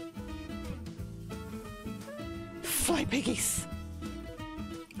 Fly piggies!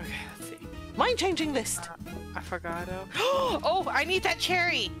 Okay, let's see. Mind-changing list! Affogato. Oh, I need that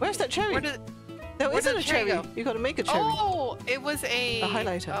cherry. Where's that cherry? Where did? There where isn't did a the cherry cherry. go? You gotta make a cherry. Oh, it was a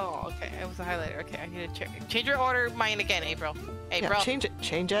highlighter. Oh, okay. It was a highlighter. Okay, I need a cherry. Change your order. Mine again, April. Yeah, April. change it.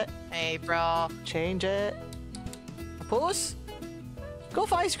 Change it. April. Change it. Apples? Go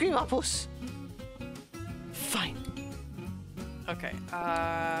for ice cream, apples. Fine. Okay.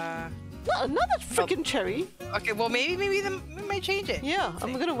 Not another freaking cherry. Okay. Well, maybe we might change it. Yeah, Let's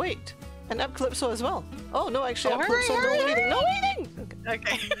I'm see. gonna wait. And Calypso as well. Oh no, actually, Oh, Calypso, hurry, no hurry, eating, no eating.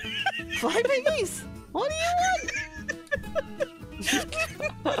 Okay. Fly piggies. What do you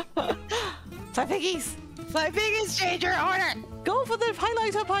want? Fly piggies. My biggest change your order. Go for the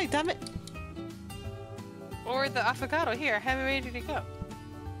highlighter pie. Damn it. Or the avocado. Here, I have it ready to go.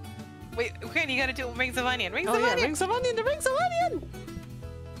 Wait, okay, you gotta do rings of onion. Rings Oh of yeah, onion. rings of onion. The rings of onion.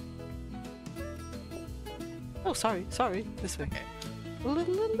 Oh, sorry, sorry. This way. Okay.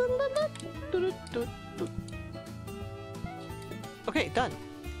 Okay, done.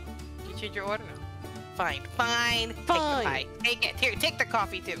 You change your order now. Fine, fine. Take the Fine. pie. Take it. Here, take the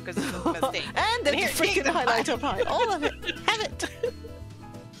coffee too, because it's a mistake. And the Here, take freaking the pie. highlighter pie. All of it. Have it.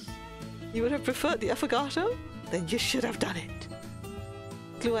 You would have preferred the affogato? Then you should have done it.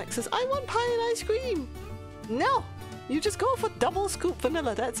 Gluex says, I want pie and ice cream. No. You just go for double scoop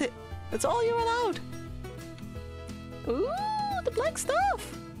vanilla. That's it. That's all you're allowed. Ooh, the black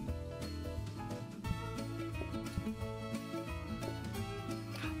stuff.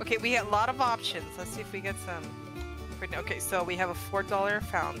 Okay, we have a lot of options. Let's see if we get some. Okay, so we have a $4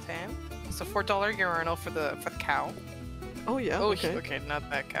 fountain. So $4 urinal for the cow. Oh yeah, Oh, okay. okay, not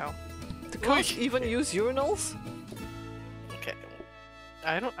that cow. Do cows even use urinals? Okay.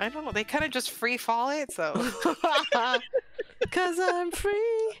 I don't know. They kind of just free fall it, so. Cause I'm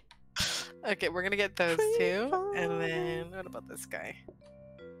free. Okay, we're gonna get those Free two. fall. And then what about this guy?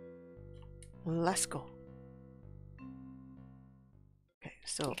 Let's go. Okay,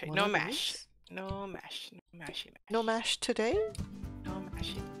 so Okay, what no are mash. these? No mash. No mashy mash. No mash today. No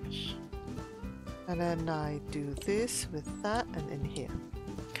mashy mash. And then I do this with that and in here.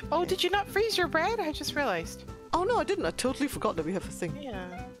 Oh, did you not freeze your bread? I just realized. Oh no, I didn't. I totally forgot that we have a thing.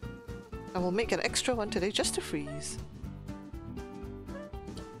 Yeah. And we'll make an extra one today just to freeze.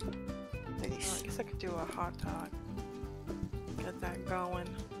 I Nice. guess I could do a hot dog. Get that going.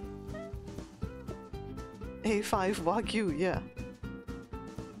 A5 Wagyu, yeah.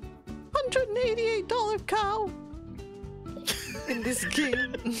 $188 cow in this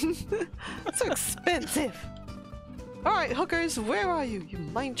game. So expensive. Alright, hookers, where are you? You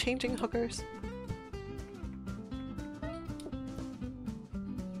mind-changing hookers?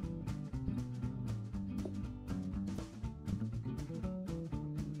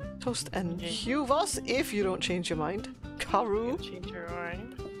 Toast and Huvos if you don't change your mind. Karu. Change your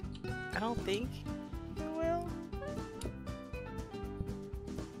mind. I don't think you will.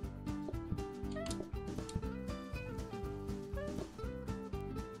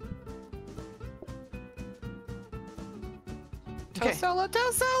 Okay. Toast solo,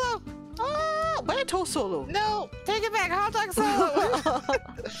 toast solo! Ah, where Toast Solo? No! Take it back, hot dog solo!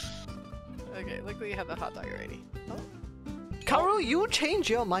 Okay, luckily you have the hot dog already. Oh. Karu, you change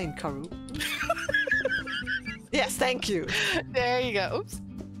your mind, Karu. Yes, thank you. There you go. Oops.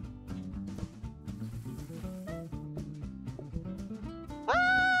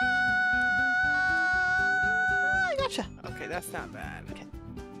 Ah, I gotcha. Okay, that's not bad. Okay.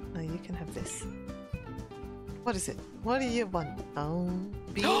 Now you can have this. What is it? What do you want? Oh,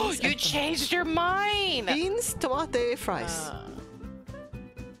 beans. You and changed your mind! beans, tomate, fries.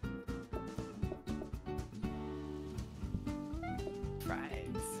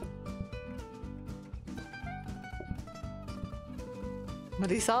 Fries.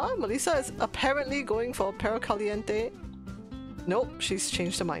 Melissa is apparently going for perro caliente. Nope, she's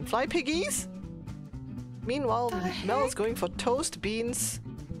changed her mind. Fly piggies. Meanwhile, Mel is going for toast, beans,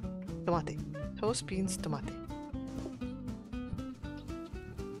 tomate. Toast, beans, tomate.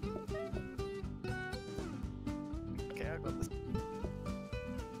 Okay, I'll go this.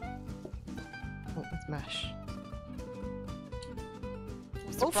 Oh, it's mash.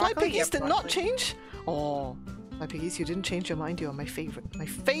 Mr. Oh, fly Broccoli? piggies Yeah, did not broccoli. change. Oh, fly piggies, you didn't change your mind. You are my favorite. My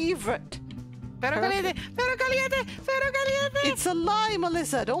favorite. Perro caliente! Perro caliente! Perro caliente! It's a lie,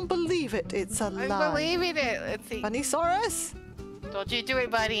 Melissa. Don't believe it. It's a I'm lie. believing it. Let's see. Bunnysaurus? Don't you do it,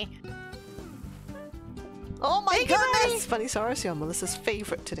 buddy. Oh my Thank you, goodness! Bunnysaurus, you're Melissa's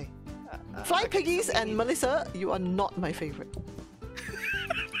favorite today. Fly okay, piggies so we and need- Melissa, you are not my favorite.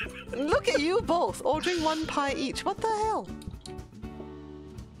 Look at you both ordering one pie each. What the hell?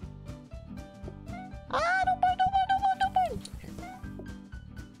 Ah, don't burn, don't burn, don't burn, don't burn.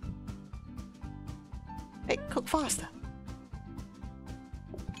 Hey, cook faster.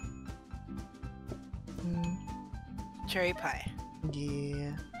 Cherry pie.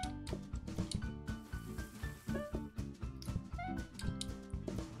 Yeah.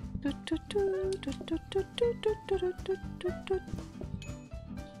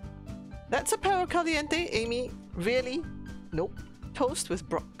 That's a perro caliente, Amy. Really? Nope. Toast with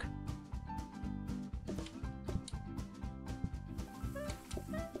brock.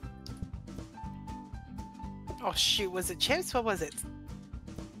 Oh shoot, was it chips? What was it?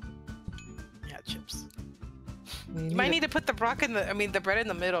 Yeah, chips. You might need to put the the bread in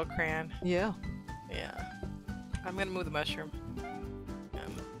the middle, Cran. Yeah, Yeah. I'm gonna move the mushroom.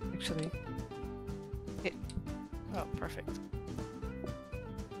 actually. Oh, perfect.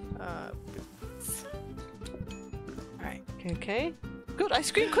 Boots. Alright. Okay, okay. Good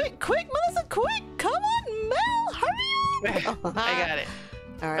ice cream. Quick, quick, Melissa, quick! Come on, Mel, hurry up! I got it.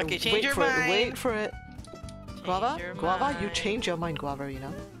 All right, Okay, change wait your for it. mind. Wait for it. Guava, Change your Guava, you mind. change your mind,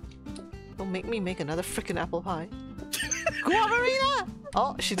 Guavarina. Don't make me make another freaking apple pie. Guavarina!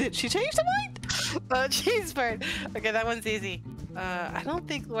 Oh, she did. She changed her mind. Oh, cheese bird. Okay, that one's easy. I don't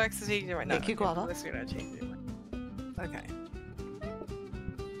think Lex is changing it right now. Thank you, Guava. Lex, you're not changing it. Okay.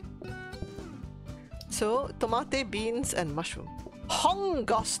 So, tomate, beans, and mushroom.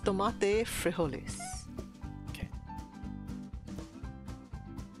 Hongos tomate frijoles. Okay.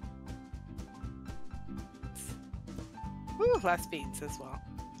 Ooh, last beans as well.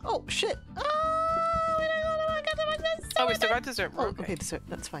 Oh, shit. Oh, we still got dessert. Oh, Okay. okay, dessert.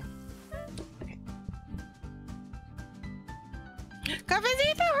 That's fine. Okay.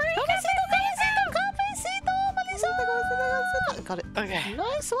 Cafecito, hurry! Cafecito, Melissa! Got it. Okay.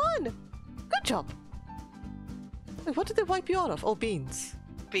 Nice one. Good job. Wait, what did they wipe you out of? Oh, beans.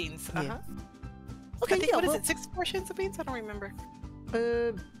 Beans. Yeah. Uh-huh. Okay, I think, yeah, what is well, it? 6 portions of beans? I don't remember.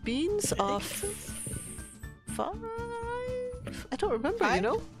 Beans I are think 5? I don't remember, you 5?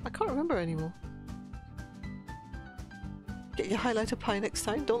 know? I can't remember anymore. Get your highlighter pie next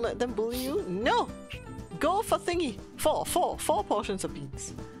time. Don't let them bully you. No! Go for thingy. 4 portions of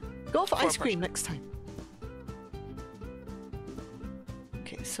beans. Go for 4 ice cream portions. next time.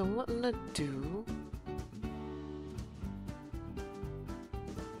 Okay, so what I'm gonna do...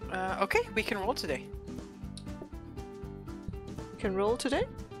 Okay, we can roll today. We can roll today?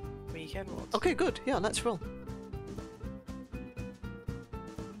 We can roll. Okay, good. Yeah, let's roll.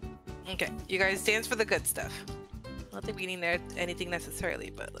 Okay, you guys dance for the good stuff. Not that we need anything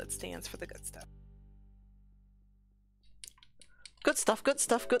necessarily, but let's dance for the good stuff. Good stuff, good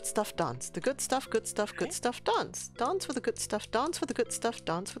stuff, good stuff, dance. The good stuff, good stuff, good stuff, dance. Dance for the good stuff, dance for the good stuff,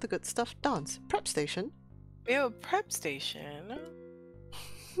 dance for the good stuff, dance. Prep station. We have a prep station.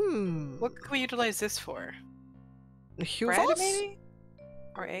 What What can we utilize this for? Bread, Huvos? maybe?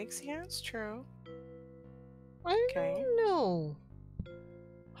 Or eggs? Yeah, it's true. I Okay. don't know.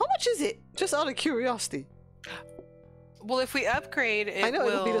 How much is it? Just out of curiosity. Well, if we upgrade, it I know will...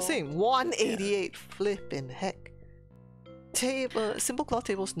 it'll be the same. 188 flipping heck. Table, simple cloth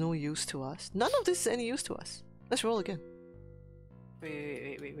tables, no use to us. None of this is any use to us. Let's roll again.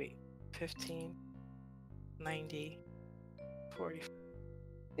 Wait. 15, 90, 40.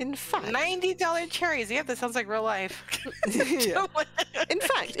 In fact, $90 cherries. Yep, that sounds like real life. yeah. In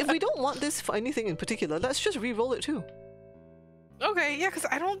fact, if we don't want this for anything in particular, let's just re-roll it too. Okay, yeah, because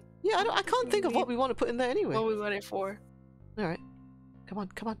I don't... Yeah, I can't think of what we want to put in there anyway. What we want it for. Alright. Come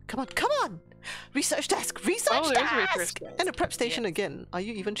on! Research desk! Research there's a research desk! desk. And a prep station Yes. again. Are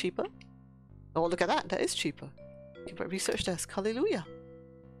you even cheaper? Oh, look at that. That is cheaper. Okay, but research desk. Hallelujah.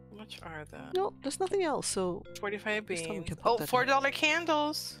 How much are the... No, there's nothing else, so... 45 This time we beans. can put Oh, that $4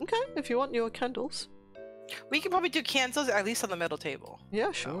 candles. Okay, if you want your candles. We can probably do candles at least on the middle table.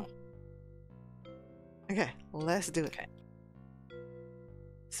 Yeah, sure. Okay, let's do it. Okay.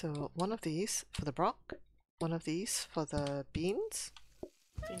 So, one of these for the brock, one of these for the beans,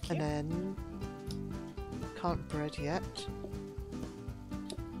 Thank you. and then... Can't bread yet.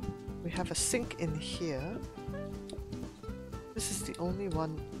 We have a sink in here. This is the only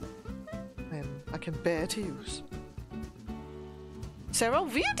one I can bear to use. Sarah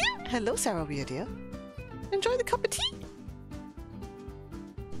Weirdear? Hello, Sarah Weirdear. Enjoy the cup of tea?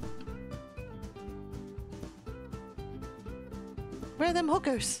 Where are them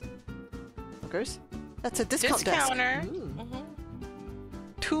hookers? Hookers? That's a discount desk. Discounter. Mm. Mhm.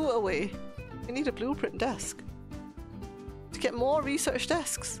 2 away. We need a blueprint desk. To get more research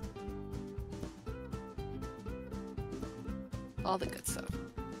desks. All the good stuff.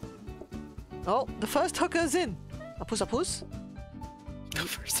 Oh, the first hooker's in. Apus.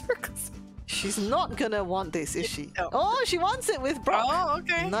 For circles. She's not gonna want this, is she? No. Oh, she wants it with Brock. Oh,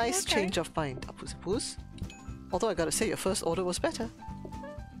 okay. Nice okay. change of mind, Apus. Although I gotta say, your first order was better.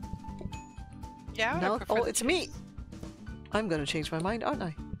 Yeah. I Now, prefer oh, the it's me. I'm gonna change my mind, aren't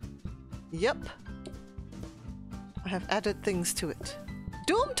I? Yep. I have added things to it.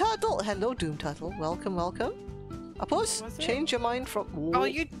 Doom Turtle! Hello, Doom Turtle. Welcome. Apus, Was it? change your mind from... Oh,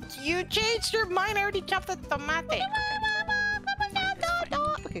 you changed your mind. I already chopped the tomate.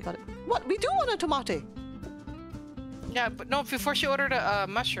 Okay, got it. What? We do want a tomate! Yeah, but no, before she ordered a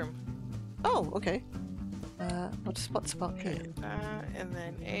mushroom. Oh, okay. What's about here? And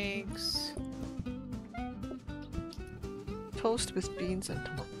then eggs. Toast with beans and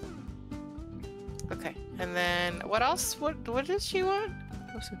tomato. Okay, and then what else? What did she want?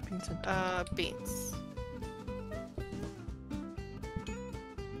 Toast with beans and tomato. Beans.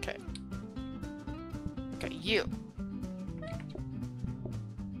 Okay. Okay, you.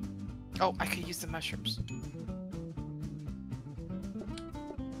 Oh, I could use the mushrooms.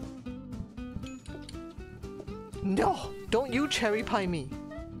 No! Don't you cherry pie me.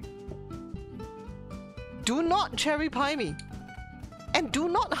 Do not cherry pie me. And do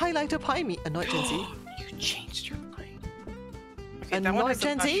not highlighter pie me. Annoyed Gen Z. You changed your mind. Okay, And that one not has a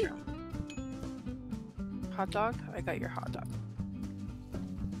Gen Z? mushroom. Hot dog? I got your hot dog.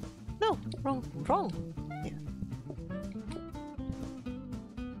 No, wrong. Yeah.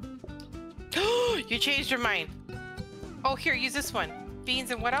 You changed your mind. Oh, here, use this one.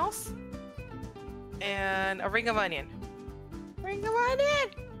 Beans and what else? And a ring of onion. Ring of onion!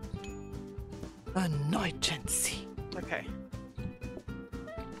 Annoyed Gen Z. Okay.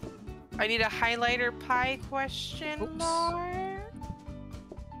 I need a highlighter pie question Oops. mark.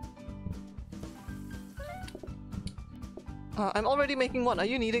 I'm already making one. Are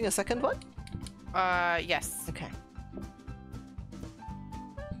you needing a second one? Yes. Okay.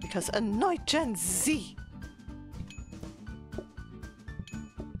 Because annoyed Gen Z.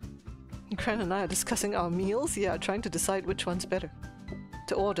 Cran and I are discussing our meals. Yeah, trying to decide which one's better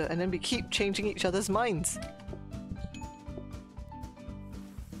to order, and then we keep changing each other's minds.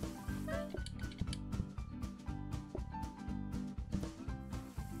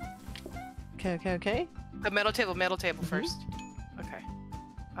 Okay. The middle table first. Okay.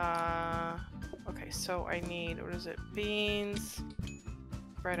 Okay, so I need, what is it? Beans,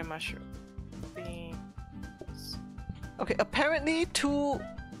 bread and mushroom. Beans. Okay, apparently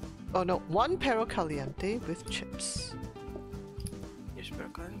one perro caliente with chips. Yes, perro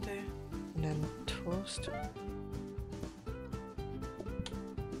caliente. And then toast.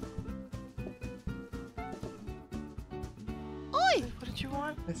 Oi! What did you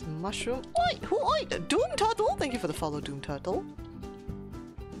want? With mushroom. Oi! Who oi? Doom Turtle! Thank you for the follow, Doom Turtle.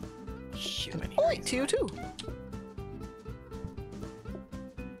 Shoot, And oi to you too.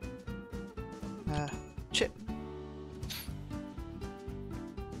 Chip.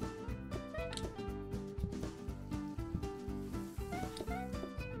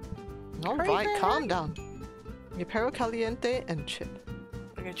 Alright, calm down. Your perro caliente and chip.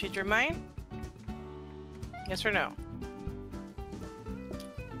 Are you gonna change your mind? Yes or no?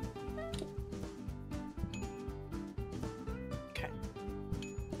 Okay.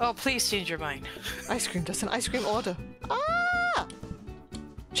 Oh, please change your mind. Ice cream, just an ice cream order. Ah!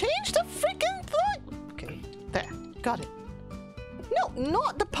 Change the freaking thing! Okay, there. Got it. No,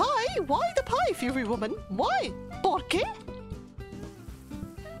 not the pie! Why the pie, Fury Woman? Why? ¿Por qué?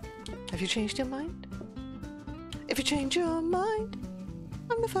 Have you changed your mind? If you change your mind,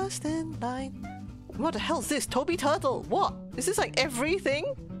 I'm the first in line. What the hell's this? Toby Turtle? What? Is this like everything?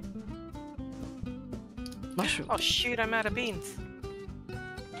 Mushroom. Oh shoot, I'm out of beans.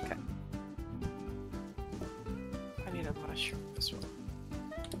 Okay. I need a mushroom as well.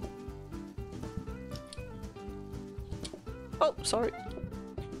 Oh, sorry.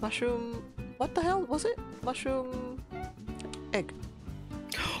 Mushroom... What the hell was it? Mushroom... egg.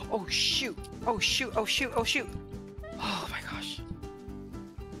 Oh shoot! Oh shoot! Oh shoot! Oh shoot! Oh my gosh!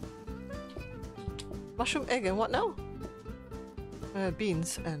 Mushroom, egg, and what now?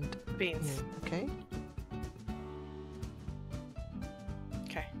 Beans and... Beans. Yeah, okay.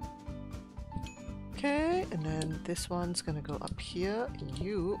 Okay. Okay, and then this one's gonna go up here.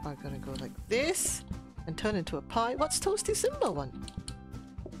 You are gonna go like this and turn into a pie. What's Toasty Simba one?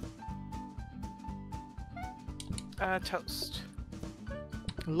 Toast.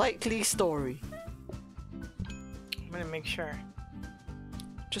 Likely story. I'm gonna make sure.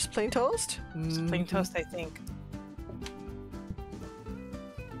 Just plain toast? Just plain toast, I think.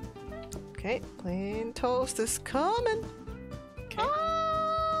 Okay, plain toast is coming. Okay.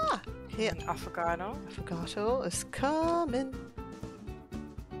 Ah! Here. And affogato. Affogato is coming.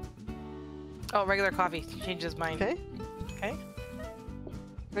 Oh, regular coffee. Change his mind. Okay. Okay.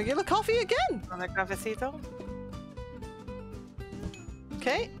 Regular coffee again. Another cafecito.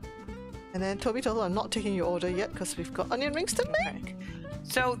 Okay. And then Toby Turtle, I'm not taking your order yet because we've got onion rings to make. Okay.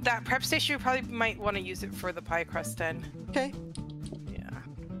 So that prep station, you probably might want to use it for the pie crust then. Okay. Yeah.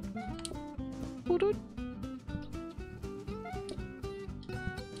 Doo-doo.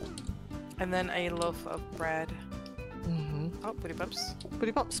 And then a loaf of bread. Mm-hmm. Oh, booty bumps.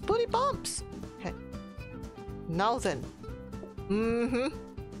 Booty bumps, booty bumps! Okay. Now then. Mm-hmm.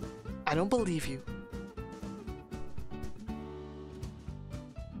 I don't believe you.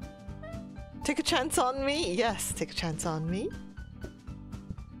 Take a chance on me? Yes, take a chance on me.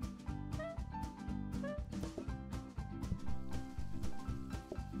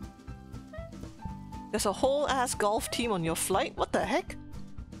 There's a whole ass golf team on your flight? What the heck?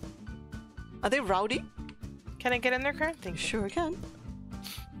 Are they rowdy? Can I get in there, Karen? Thank you. Sure can.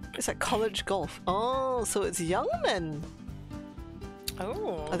 It's like college golf. Oh, so it's young men.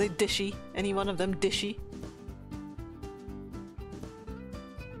 Oh. Are they dishy? Any one of them dishy?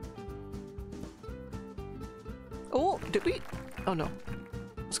 Oh, did we? Oh no.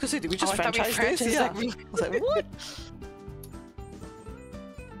 I was gonna say, did we just I thought we franchise this? franchised Yeah. it. I was like, what?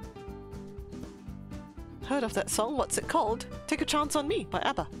 Heard of that song? What's it called? Take a Chance on Me by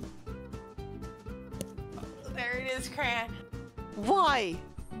ABBA. There it is, Cran. Why?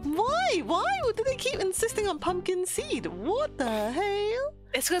 Why? Why do they keep insisting on pumpkin seed? What the hell?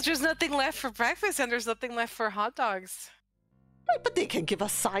 It's because there's nothing left for breakfast and there's nothing left for hot dogs. Right, but they can give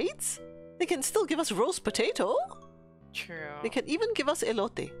us sides. They can still give us roast potato. True. They can even give us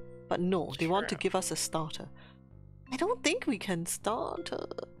elote. But no, they want to True. give us a starter. I don't think we can starter.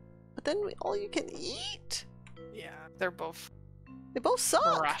 But then we all you can eat. Yeah, they're both They both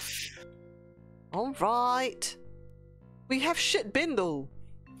suck. rough. Alright. We have shit bin though.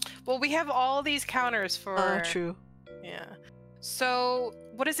 Well, we have all these counters for... True. Yeah. So,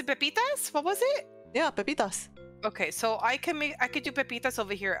 what is it, pepitas? What was it? Yeah, pepitas. Okay, so I could do pepitas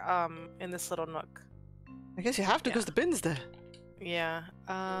over here, in this little nook. I guess you have to because the bin's there. Yeah.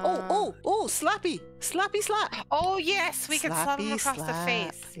 Oh, Slappy! Slappy slap! Oh, yes! We can slap them Slappy across the slap.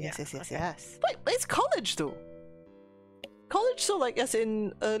 face. Yes, Yeah, yes, yes, okay. yes. Wait, it's college though. college, so like as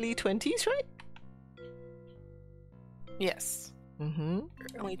in early 20s, right? Yes. Mm-hmm.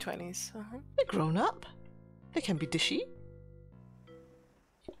 Early 20s. They're grown up. They can be dishy.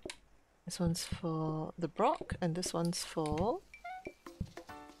 This one's for the Brock, and this one's for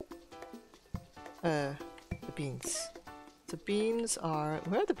the beans. The beans are...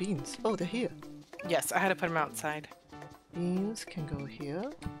 Where are the beans? Oh, they're here. Yes, I had to put them outside. Beans can go here,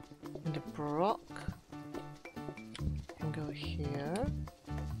 and the Brock can go here.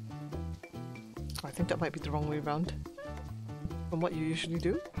 Oh, I think that might be the wrong way around from what you usually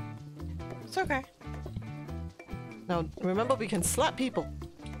do. It's okay. Now, remember, we can slap people.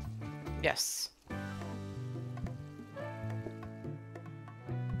 Yes.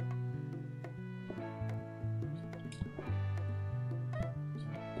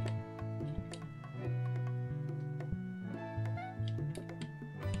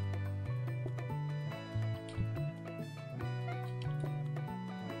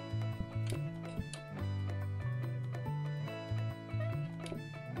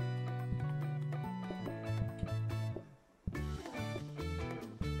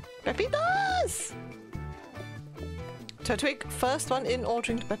 Pepitas! Turtwig, first one in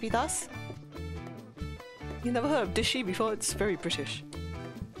ordering the pepitas. You never heard of dishy before? It's very British.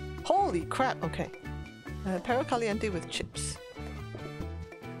 Holy crap, okay. Perro caliente with chips.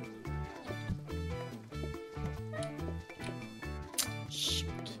 Shoot.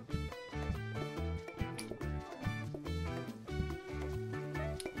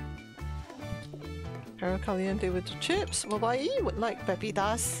 Perro caliente with the chips. Wabai would like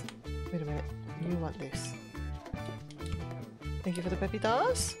pepitas. Wait a minute. You want this. Thank you for the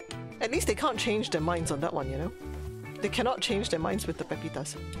pepitas. At least they can't change their minds on that one, you know? They cannot change their minds with the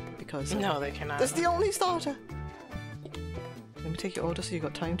pepitas. Because No, they cannot. that's the only starter. Let me take your order so you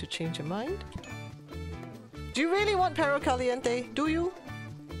got time to change your mind. Do you really want perro caliente? Do you?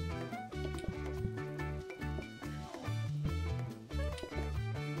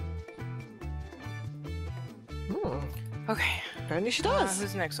 Hmm. Okay. Apparently she does.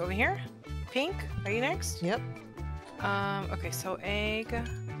 Who's next? Over here? Pink? Are you next? Yep. Okay, so egg,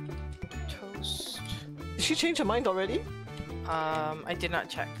 toast. Did she change her mind already? I did not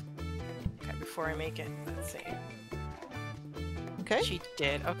check. Okay, before I make it, let's see. Okay. She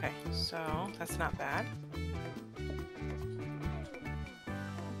did. Okay, so that's not bad.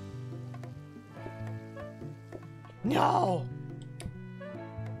 No!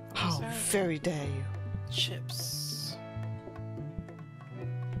 How Sorry. very dare you. Chips.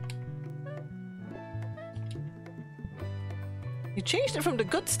 You changed it from the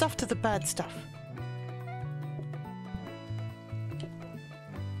good stuff to the bad stuff.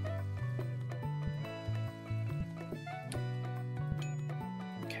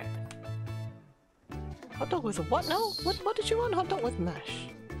 Okay. Hot dog with a what now? What did you want? Hot dog with mash.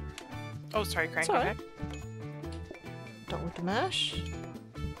 Oh, sorry, Cran. It's Go alright. ahead. Hot dog with the mash.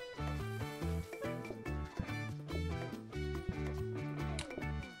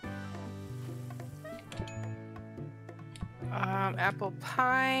 Apple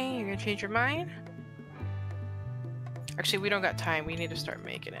pie. You're gonna change your mind? Actually, we don't got time. We need to start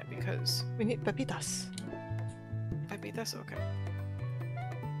making it because We need pepitas. pepitas. Okay.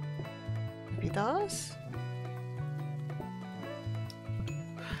 Pepitas.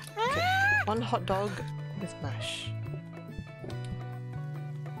 Okay. One hot dog with mash.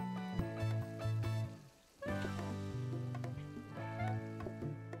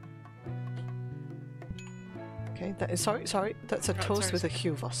 Okay, that is sorry. That's a Oh, toast sorry, with a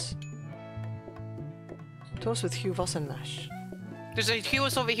huvos. Toast with huvos and mash. There's a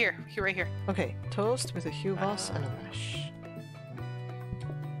Hugo's over here. Right here. Okay, toast with a huvos and a mash.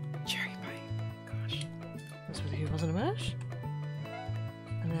 Cherry pie. Gosh. Toast with a huvos and a mash.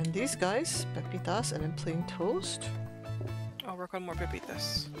 And then these guys, pepitas and then plain toast. I'll work on more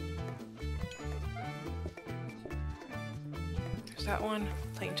pepitas. There's that one.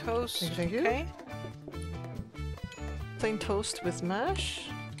 Plain toast. Thank you. Okay. Plain toast with mash.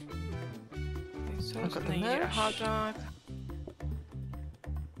 Plain toast, I've got and the then you get a hot mash. dog.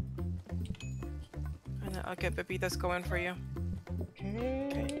 And then I'll get pepitas going for you.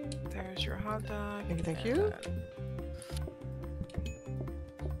 Okay. There's your hot dog. Thank and you. then-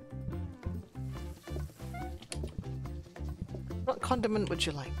 What condiment would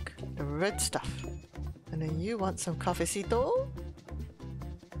you like? The red stuff. And then you want some cafecito?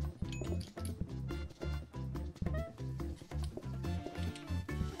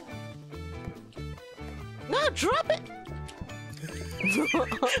 No, drop it!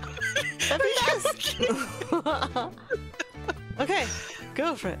 Pepitas! Okay,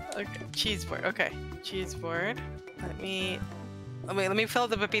 go for it. Okay, cheese board. Okay, cheese board. Let me fill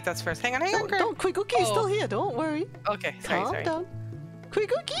the pepitas first. Hang on, Cran. Don't, Quicookie is still here. Don't worry. Okay, sorry. Calm down.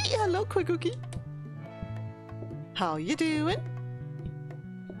 Quicookie, hello, Quicookie. How you doing?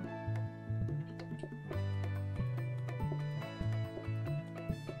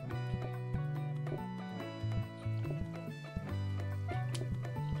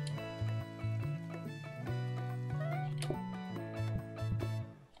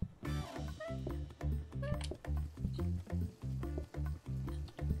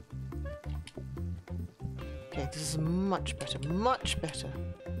 Okay, this is much better, much better.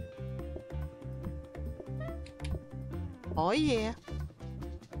 Oh yeah.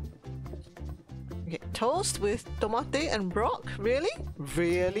 Okay, toast with tomate and brock? Really?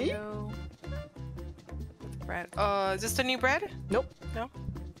 Really? Bread. Is this the new bread? Nope. No?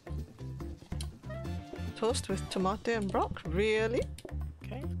 Toast with tomate and brock? Really?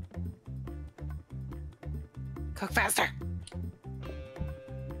 Okay. Cook faster!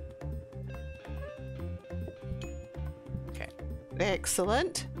 Okay.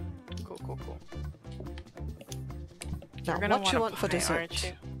 Excellent. Cool. Now, You're gonna what you want want for pie, dessert? aren't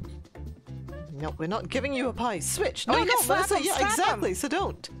you? No, we're not giving you a pie. Switch! Oh, No, you no, can slap Melissa, him, yeah, slap him. exactly, so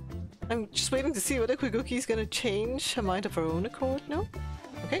don't. I'm just waiting to see whether Quickookie's gonna change her mind of her own accord. No?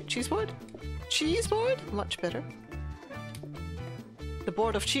 Okay, cheese board. Cheese board? Much better. The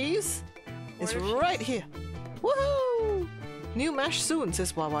board of cheese is right here. Woohoo! New mash soon,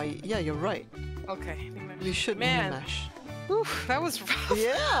 says Wawa. Yeah, you're right. Okay. We should new Man. mash. Oof, that was rough.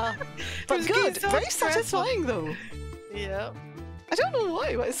 Yeah! But was good! getting so Very stressful. satisfying though. Yeah. I don't know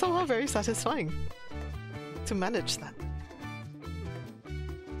why, but it's somehow very satisfying to manage that.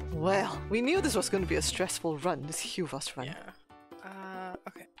 Well, we knew this was going to be a stressful run, this Huvas run. Yeah.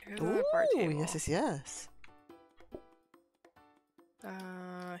 Okay. Here's the bar Ooh, table. yes.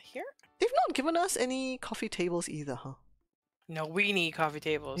 Here? They've not given us any coffee tables either, huh? No, we need coffee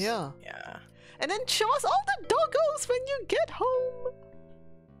tables. Yeah. Yeah. And then show us all the doggos when you get home!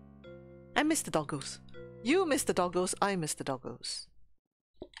 I miss the doggos. You miss the doggos, I miss the doggos.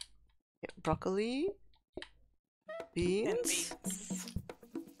 Yeah, broccoli. Beans. And beans.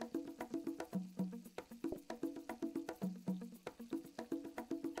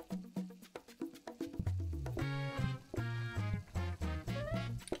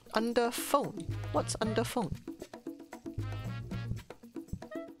 Under phone. What's under phone?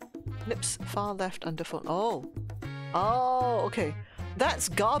 Nips far left under phone. Oh. Oh, okay. That's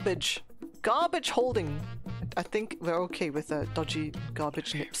garbage. Garbage holding. I think we're okay with dodgy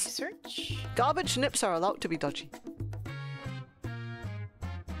garbage nips. Research. Garbage nips are allowed to be dodgy.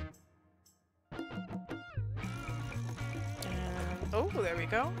 And oh, there we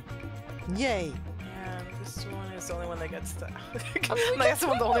go. Yay. And this one is the only one that gets the. I mean, No, that's the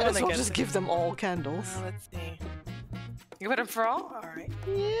only one that we'll gets just it. give them all candles. Let's see. You put them for all? Alright.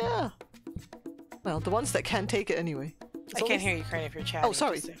 Yeah. Well, the ones that can take it anyway. I can't hear you, Cran, if you're chatting. Oh,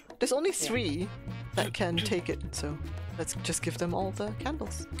 sorry. just so- There's only 3 that can take it, so let's just give them all the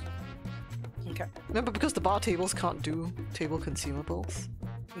candles. Okay. Remember, because the bar tables can't do table consumables.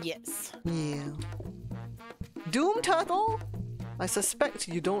 Yes. Yeah. Doom Turtle? I suspect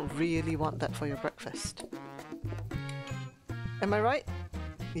you don't really want that for your breakfast. Am I right?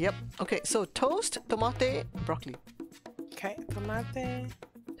 Yep. Okay, so toast, tomate, broccoli. Okay, tomate.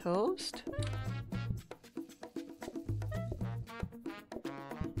 Toast.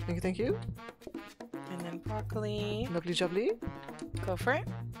 Thank you. And then broccoli. Lovely jubbly. Go for it.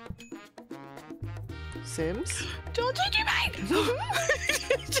 Sims. Don't change your mind!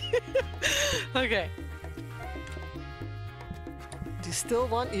 Okay. Do you still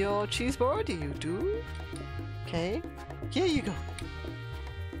want your cheese board? You do? Okay. Here you go.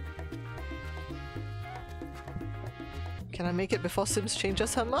 Can I make it before Sims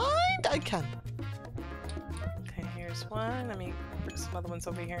changes her mind? I can. Okay, here's one. Let me bring some other ones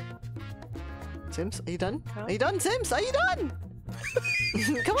over here. Sims, are you done? Huh? Are you done, Sims? Are you done?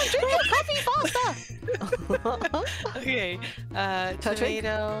 Come on, drink your coffee faster! Okay, Touch it.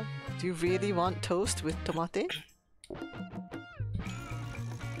 tomato. Do you really want toast with tomate?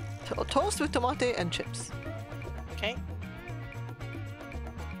 Toast with tomate and chips. Okay.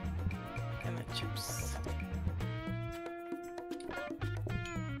 And then chips.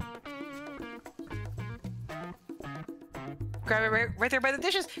 Grab it right there by the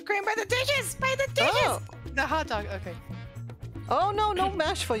dishes! Grab by the dishes! By the dishes! Oh. The hot dog, okay. Oh no, no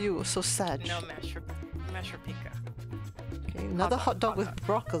mash for you. So sad. No mash for Pika. Okay, another hot dog with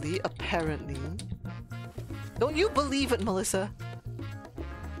broccoli, apparently. Don't you believe it, Melissa?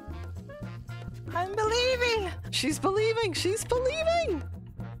 I'm believing! She's believing! She's believing!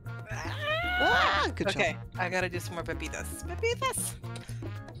 Ah, good Okay, job. I gotta do some more pepitas. Pepitas!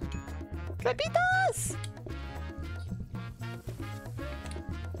 Pepitas!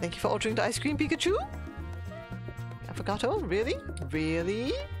 Thank you for ordering the ice cream, Pikachu. Affogato, really?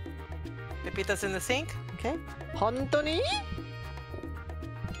 Really? Pepitas in the sink? Okay. Hontoni?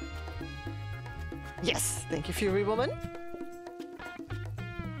 Yes, thank you, Fury Woman.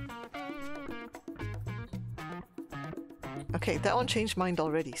 Okay, that one changed mind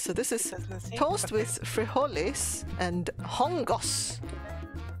already. So this is Pepitas in the sink? toast Okay. with frijoles and hongos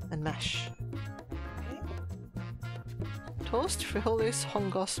and mash. Okay. Toast, frijoles,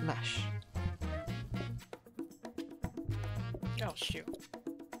 hongos, mash. Oh, shoot.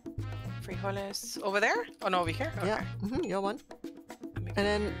 Frijoles over there? Oh, no, over here? Okay. Yeah, your one. And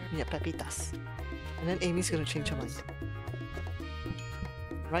then, yeah, pepitas. And then Amy's gonna change her mind.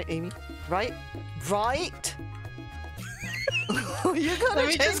 Right, Amy? Right? Right? You're gonna Let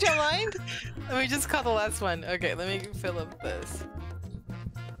me change just- your mind? Let me just call the last one. Okay, let me fill up this.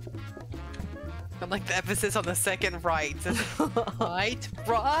 I like the emphasis on the second right. Right?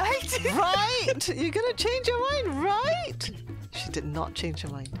 Right? Right! You're gonna change your mind, right? She did not change her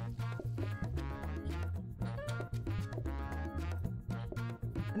mind.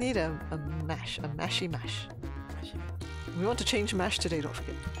 I need a mash, a mashy mash. We want to change mash today, don't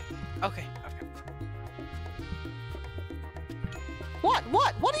forget. Okay, okay. What?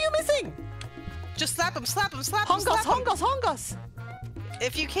 What? What are you missing? Just slap him, slap him, slap him, Hongos, slap him. hongos, hongos!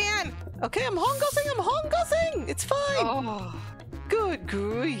 If you can. Okay, I'm hongosing! It's fine! Oh. Good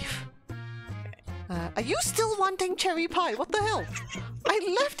grief. Are you still wanting cherry pie? What the hell?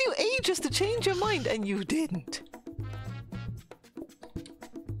 I left you ages to change your mind and you didn't.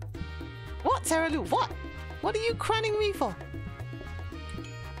 What, Sarah Lou? What? What are you cranning me for?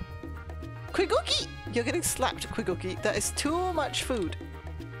 Quiguki! You're getting slapped, Quiguki. That is too much food.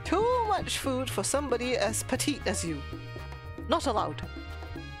 Too much food for somebody as petite as you. Not allowed.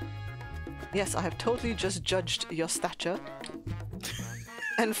 Yes, I have totally just judged your stature.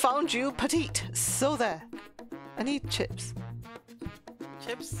 And found you petite. So there. I need chips.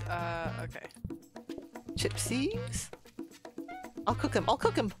 Chips? Okay. Chipsies? I'll cook them. I'll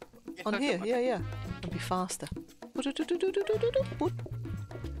cook them. You On cook here. them, Yeah, yeah. It'll be faster.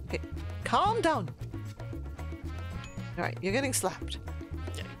 Okay. Calm down. Alright, you're getting slapped.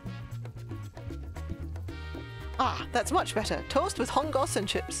 Yeah. Ah, that's much better. Toast with hongos and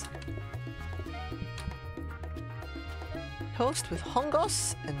chips. Toast with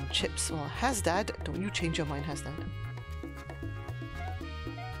hongos and chips. Well, Hasdad, don't you change your mind, Hasdad.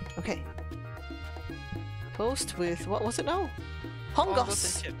 Okay. Toast with, what was it now?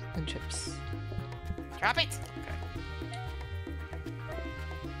 Hongos, Hongos and chips. and chips. Drop it! Okay.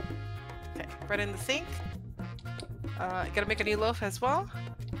 Okay, bread in the sink. Gotta make a new loaf as well.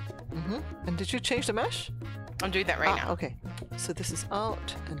 And did you change the mash? I'm doing that right now. Okay. So this is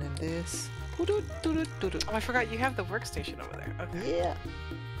out, and then this. Oh, I forgot you have the workstation over there. Okay. Yeah.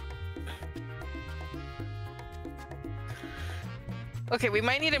 Okay, we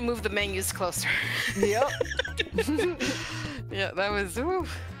might need to move the menus closer. Yep. Yeah, that was a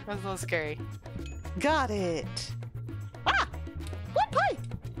little scary. Got it. Ah! What pie?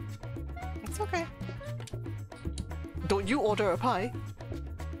 It's okay. Don't you order a pie?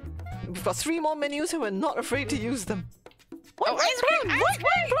 We've got 3 more menus and we're not afraid to use them. White, Oh, white, ice cream, brown! ice White,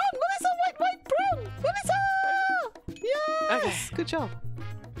 cream! white, brown! Melissa, white, white, brown! Melissa! Yes! Okay. Good job.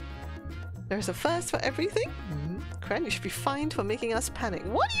 There's a first for everything. Cran, you should be fined for making us panic.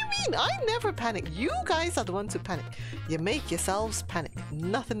 What do you mean? I never panic. You guys are the ones who panic. You make yourselves panic.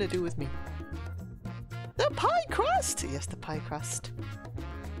 Nothing to do with me. The pie crust! Yes, the pie crust.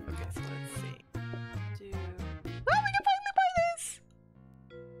 Okay, so let's see. Oh, we can finally buy this!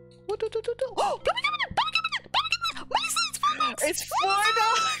 Oh, Melissa, it's $5! It's $4!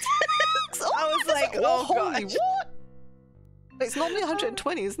 Oh, I was my like, goodness. oh, holy gosh. what? It's normally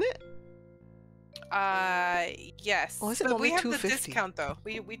 120, isn't it? Yes. Oh, is it but we normally have the 250? discount though.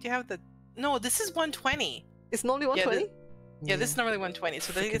 We do have the. No, this is 120. It's normally 120? Yeah, this is normally 120.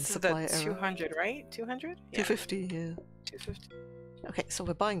 So I think Frickin' it's the supplier error. 200, right? 200? Yeah, 250, yeah. 250. Okay, so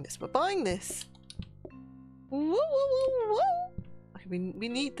we're buying this. We're buying this. Whoa, whoa, whoa, whoa. Okay, we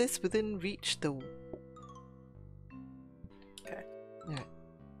need this within reach, though. Okay. Alright.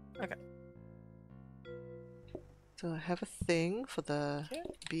 Okay. So I have a thing for the Okay.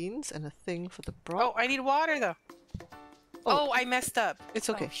 beans and a thing for the broth. Oh, I need water though. Oh, I messed up. It's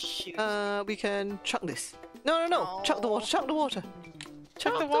okay. Oh, shoot. We can chuck this. No, no, no. Chuck the water. Chuck the water.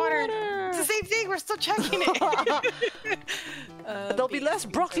 Chuck the water. It's the same thing. We're still checking it. There'll be less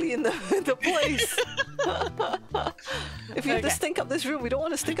broccoli in the place. If you have to Okay. stink up this room, we don't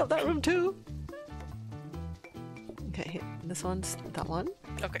want to stink up that room too. this one's that one.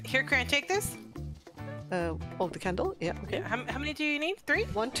 Okay, here, Cran, take this. Oh, the candle? Yeah, okay. Yeah, how many do you need? 3?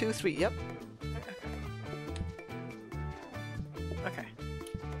 1, 2, 3, yep. Okay.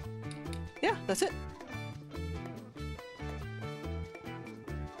 Yeah, that's it.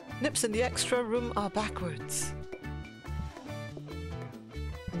 Nips in the extra room are backwards.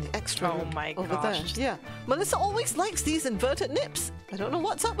 In the extra room my over gosh. there. Yeah. Melissa always likes these inverted nips. I don't know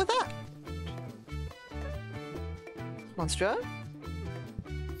what's up with that. Monster?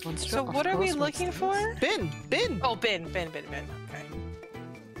 Monster. So what are we looking for? Bin! Bin! Oh, bin. Okay.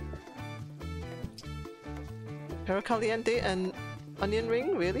 Perro Caliente and onion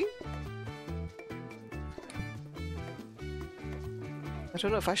ring, really? I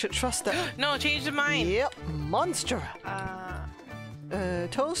don't know if I should trust that. No, change the mind. Yep, monster.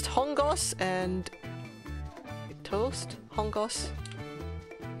 Toast, hongos, and toast, hongos,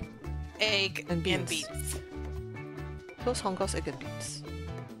 egg and beans. beets. Toast, hongos, egg, and beans.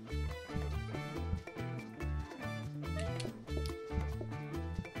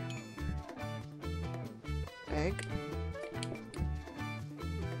 Egg.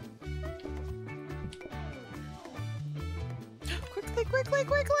 Quickly!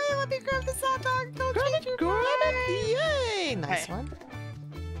 Let me grab this hot dog. Don't Grab change it! your Grab mind. it! Yay! Nice Okay. one.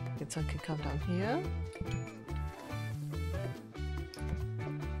 Good son can come down here.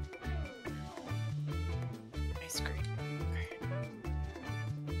 Ice cream.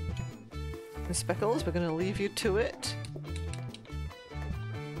 Miss Speckles, we're gonna leave you to it.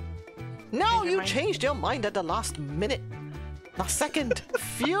 No, Change your you mind? changed your mind at the last minute. Last second.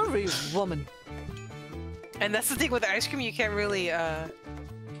 Fury woman. And that's the thing with ice cream, you can't really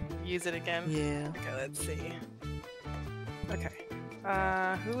use it again. Yeah. Okay, let's see. Okay.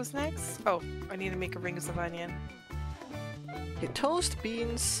 Who was next? Oh, I need to make a rings of onion. Okay, toast,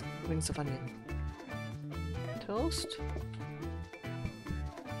 beans, rings of onion. Toast.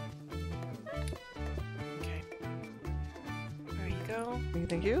 Okay. There you go.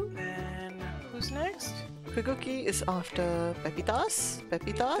 Thank you. Then who's next? Kriguki is after Pepitas.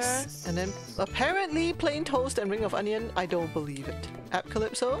 Pepitas. And then apparently plain toast and ring of onion. I don't believe it. App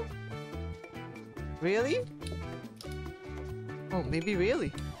Calypso? Really? Oh, maybe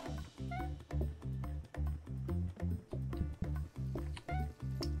really.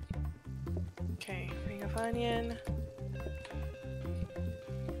 Okay, ring of onion.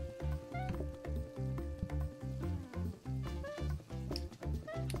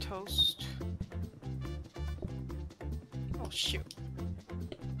 Toast. Oh shoot.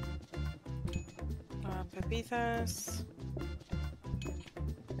 Pepitas.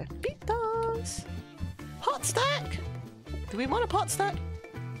 Pepitas. Pot stack. Do we want a pot stack?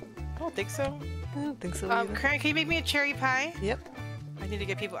 I don't think so. I don't think so either. Cran, can you make me a cherry pie? Yep. I need to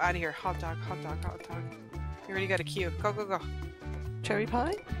get people out of here. Hot dog. You already got a queue. Go. Cherry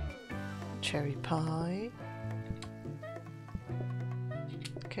pie. Cherry pie.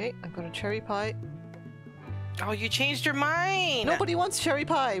 Okay, I've got a cherry pie. Oh, you changed your mind. Nobody wants cherry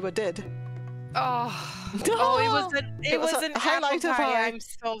pie. We're dead. Oh. No! Oh, it was an highlighter apple pie. I'm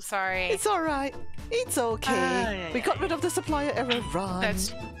so sorry. It's alright. It's okay. We got rid of the supplier error run.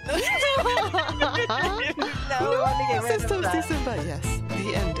 That's. No, I want to get rid of Systems that. December. Yes.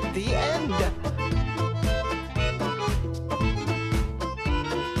 The end. The end.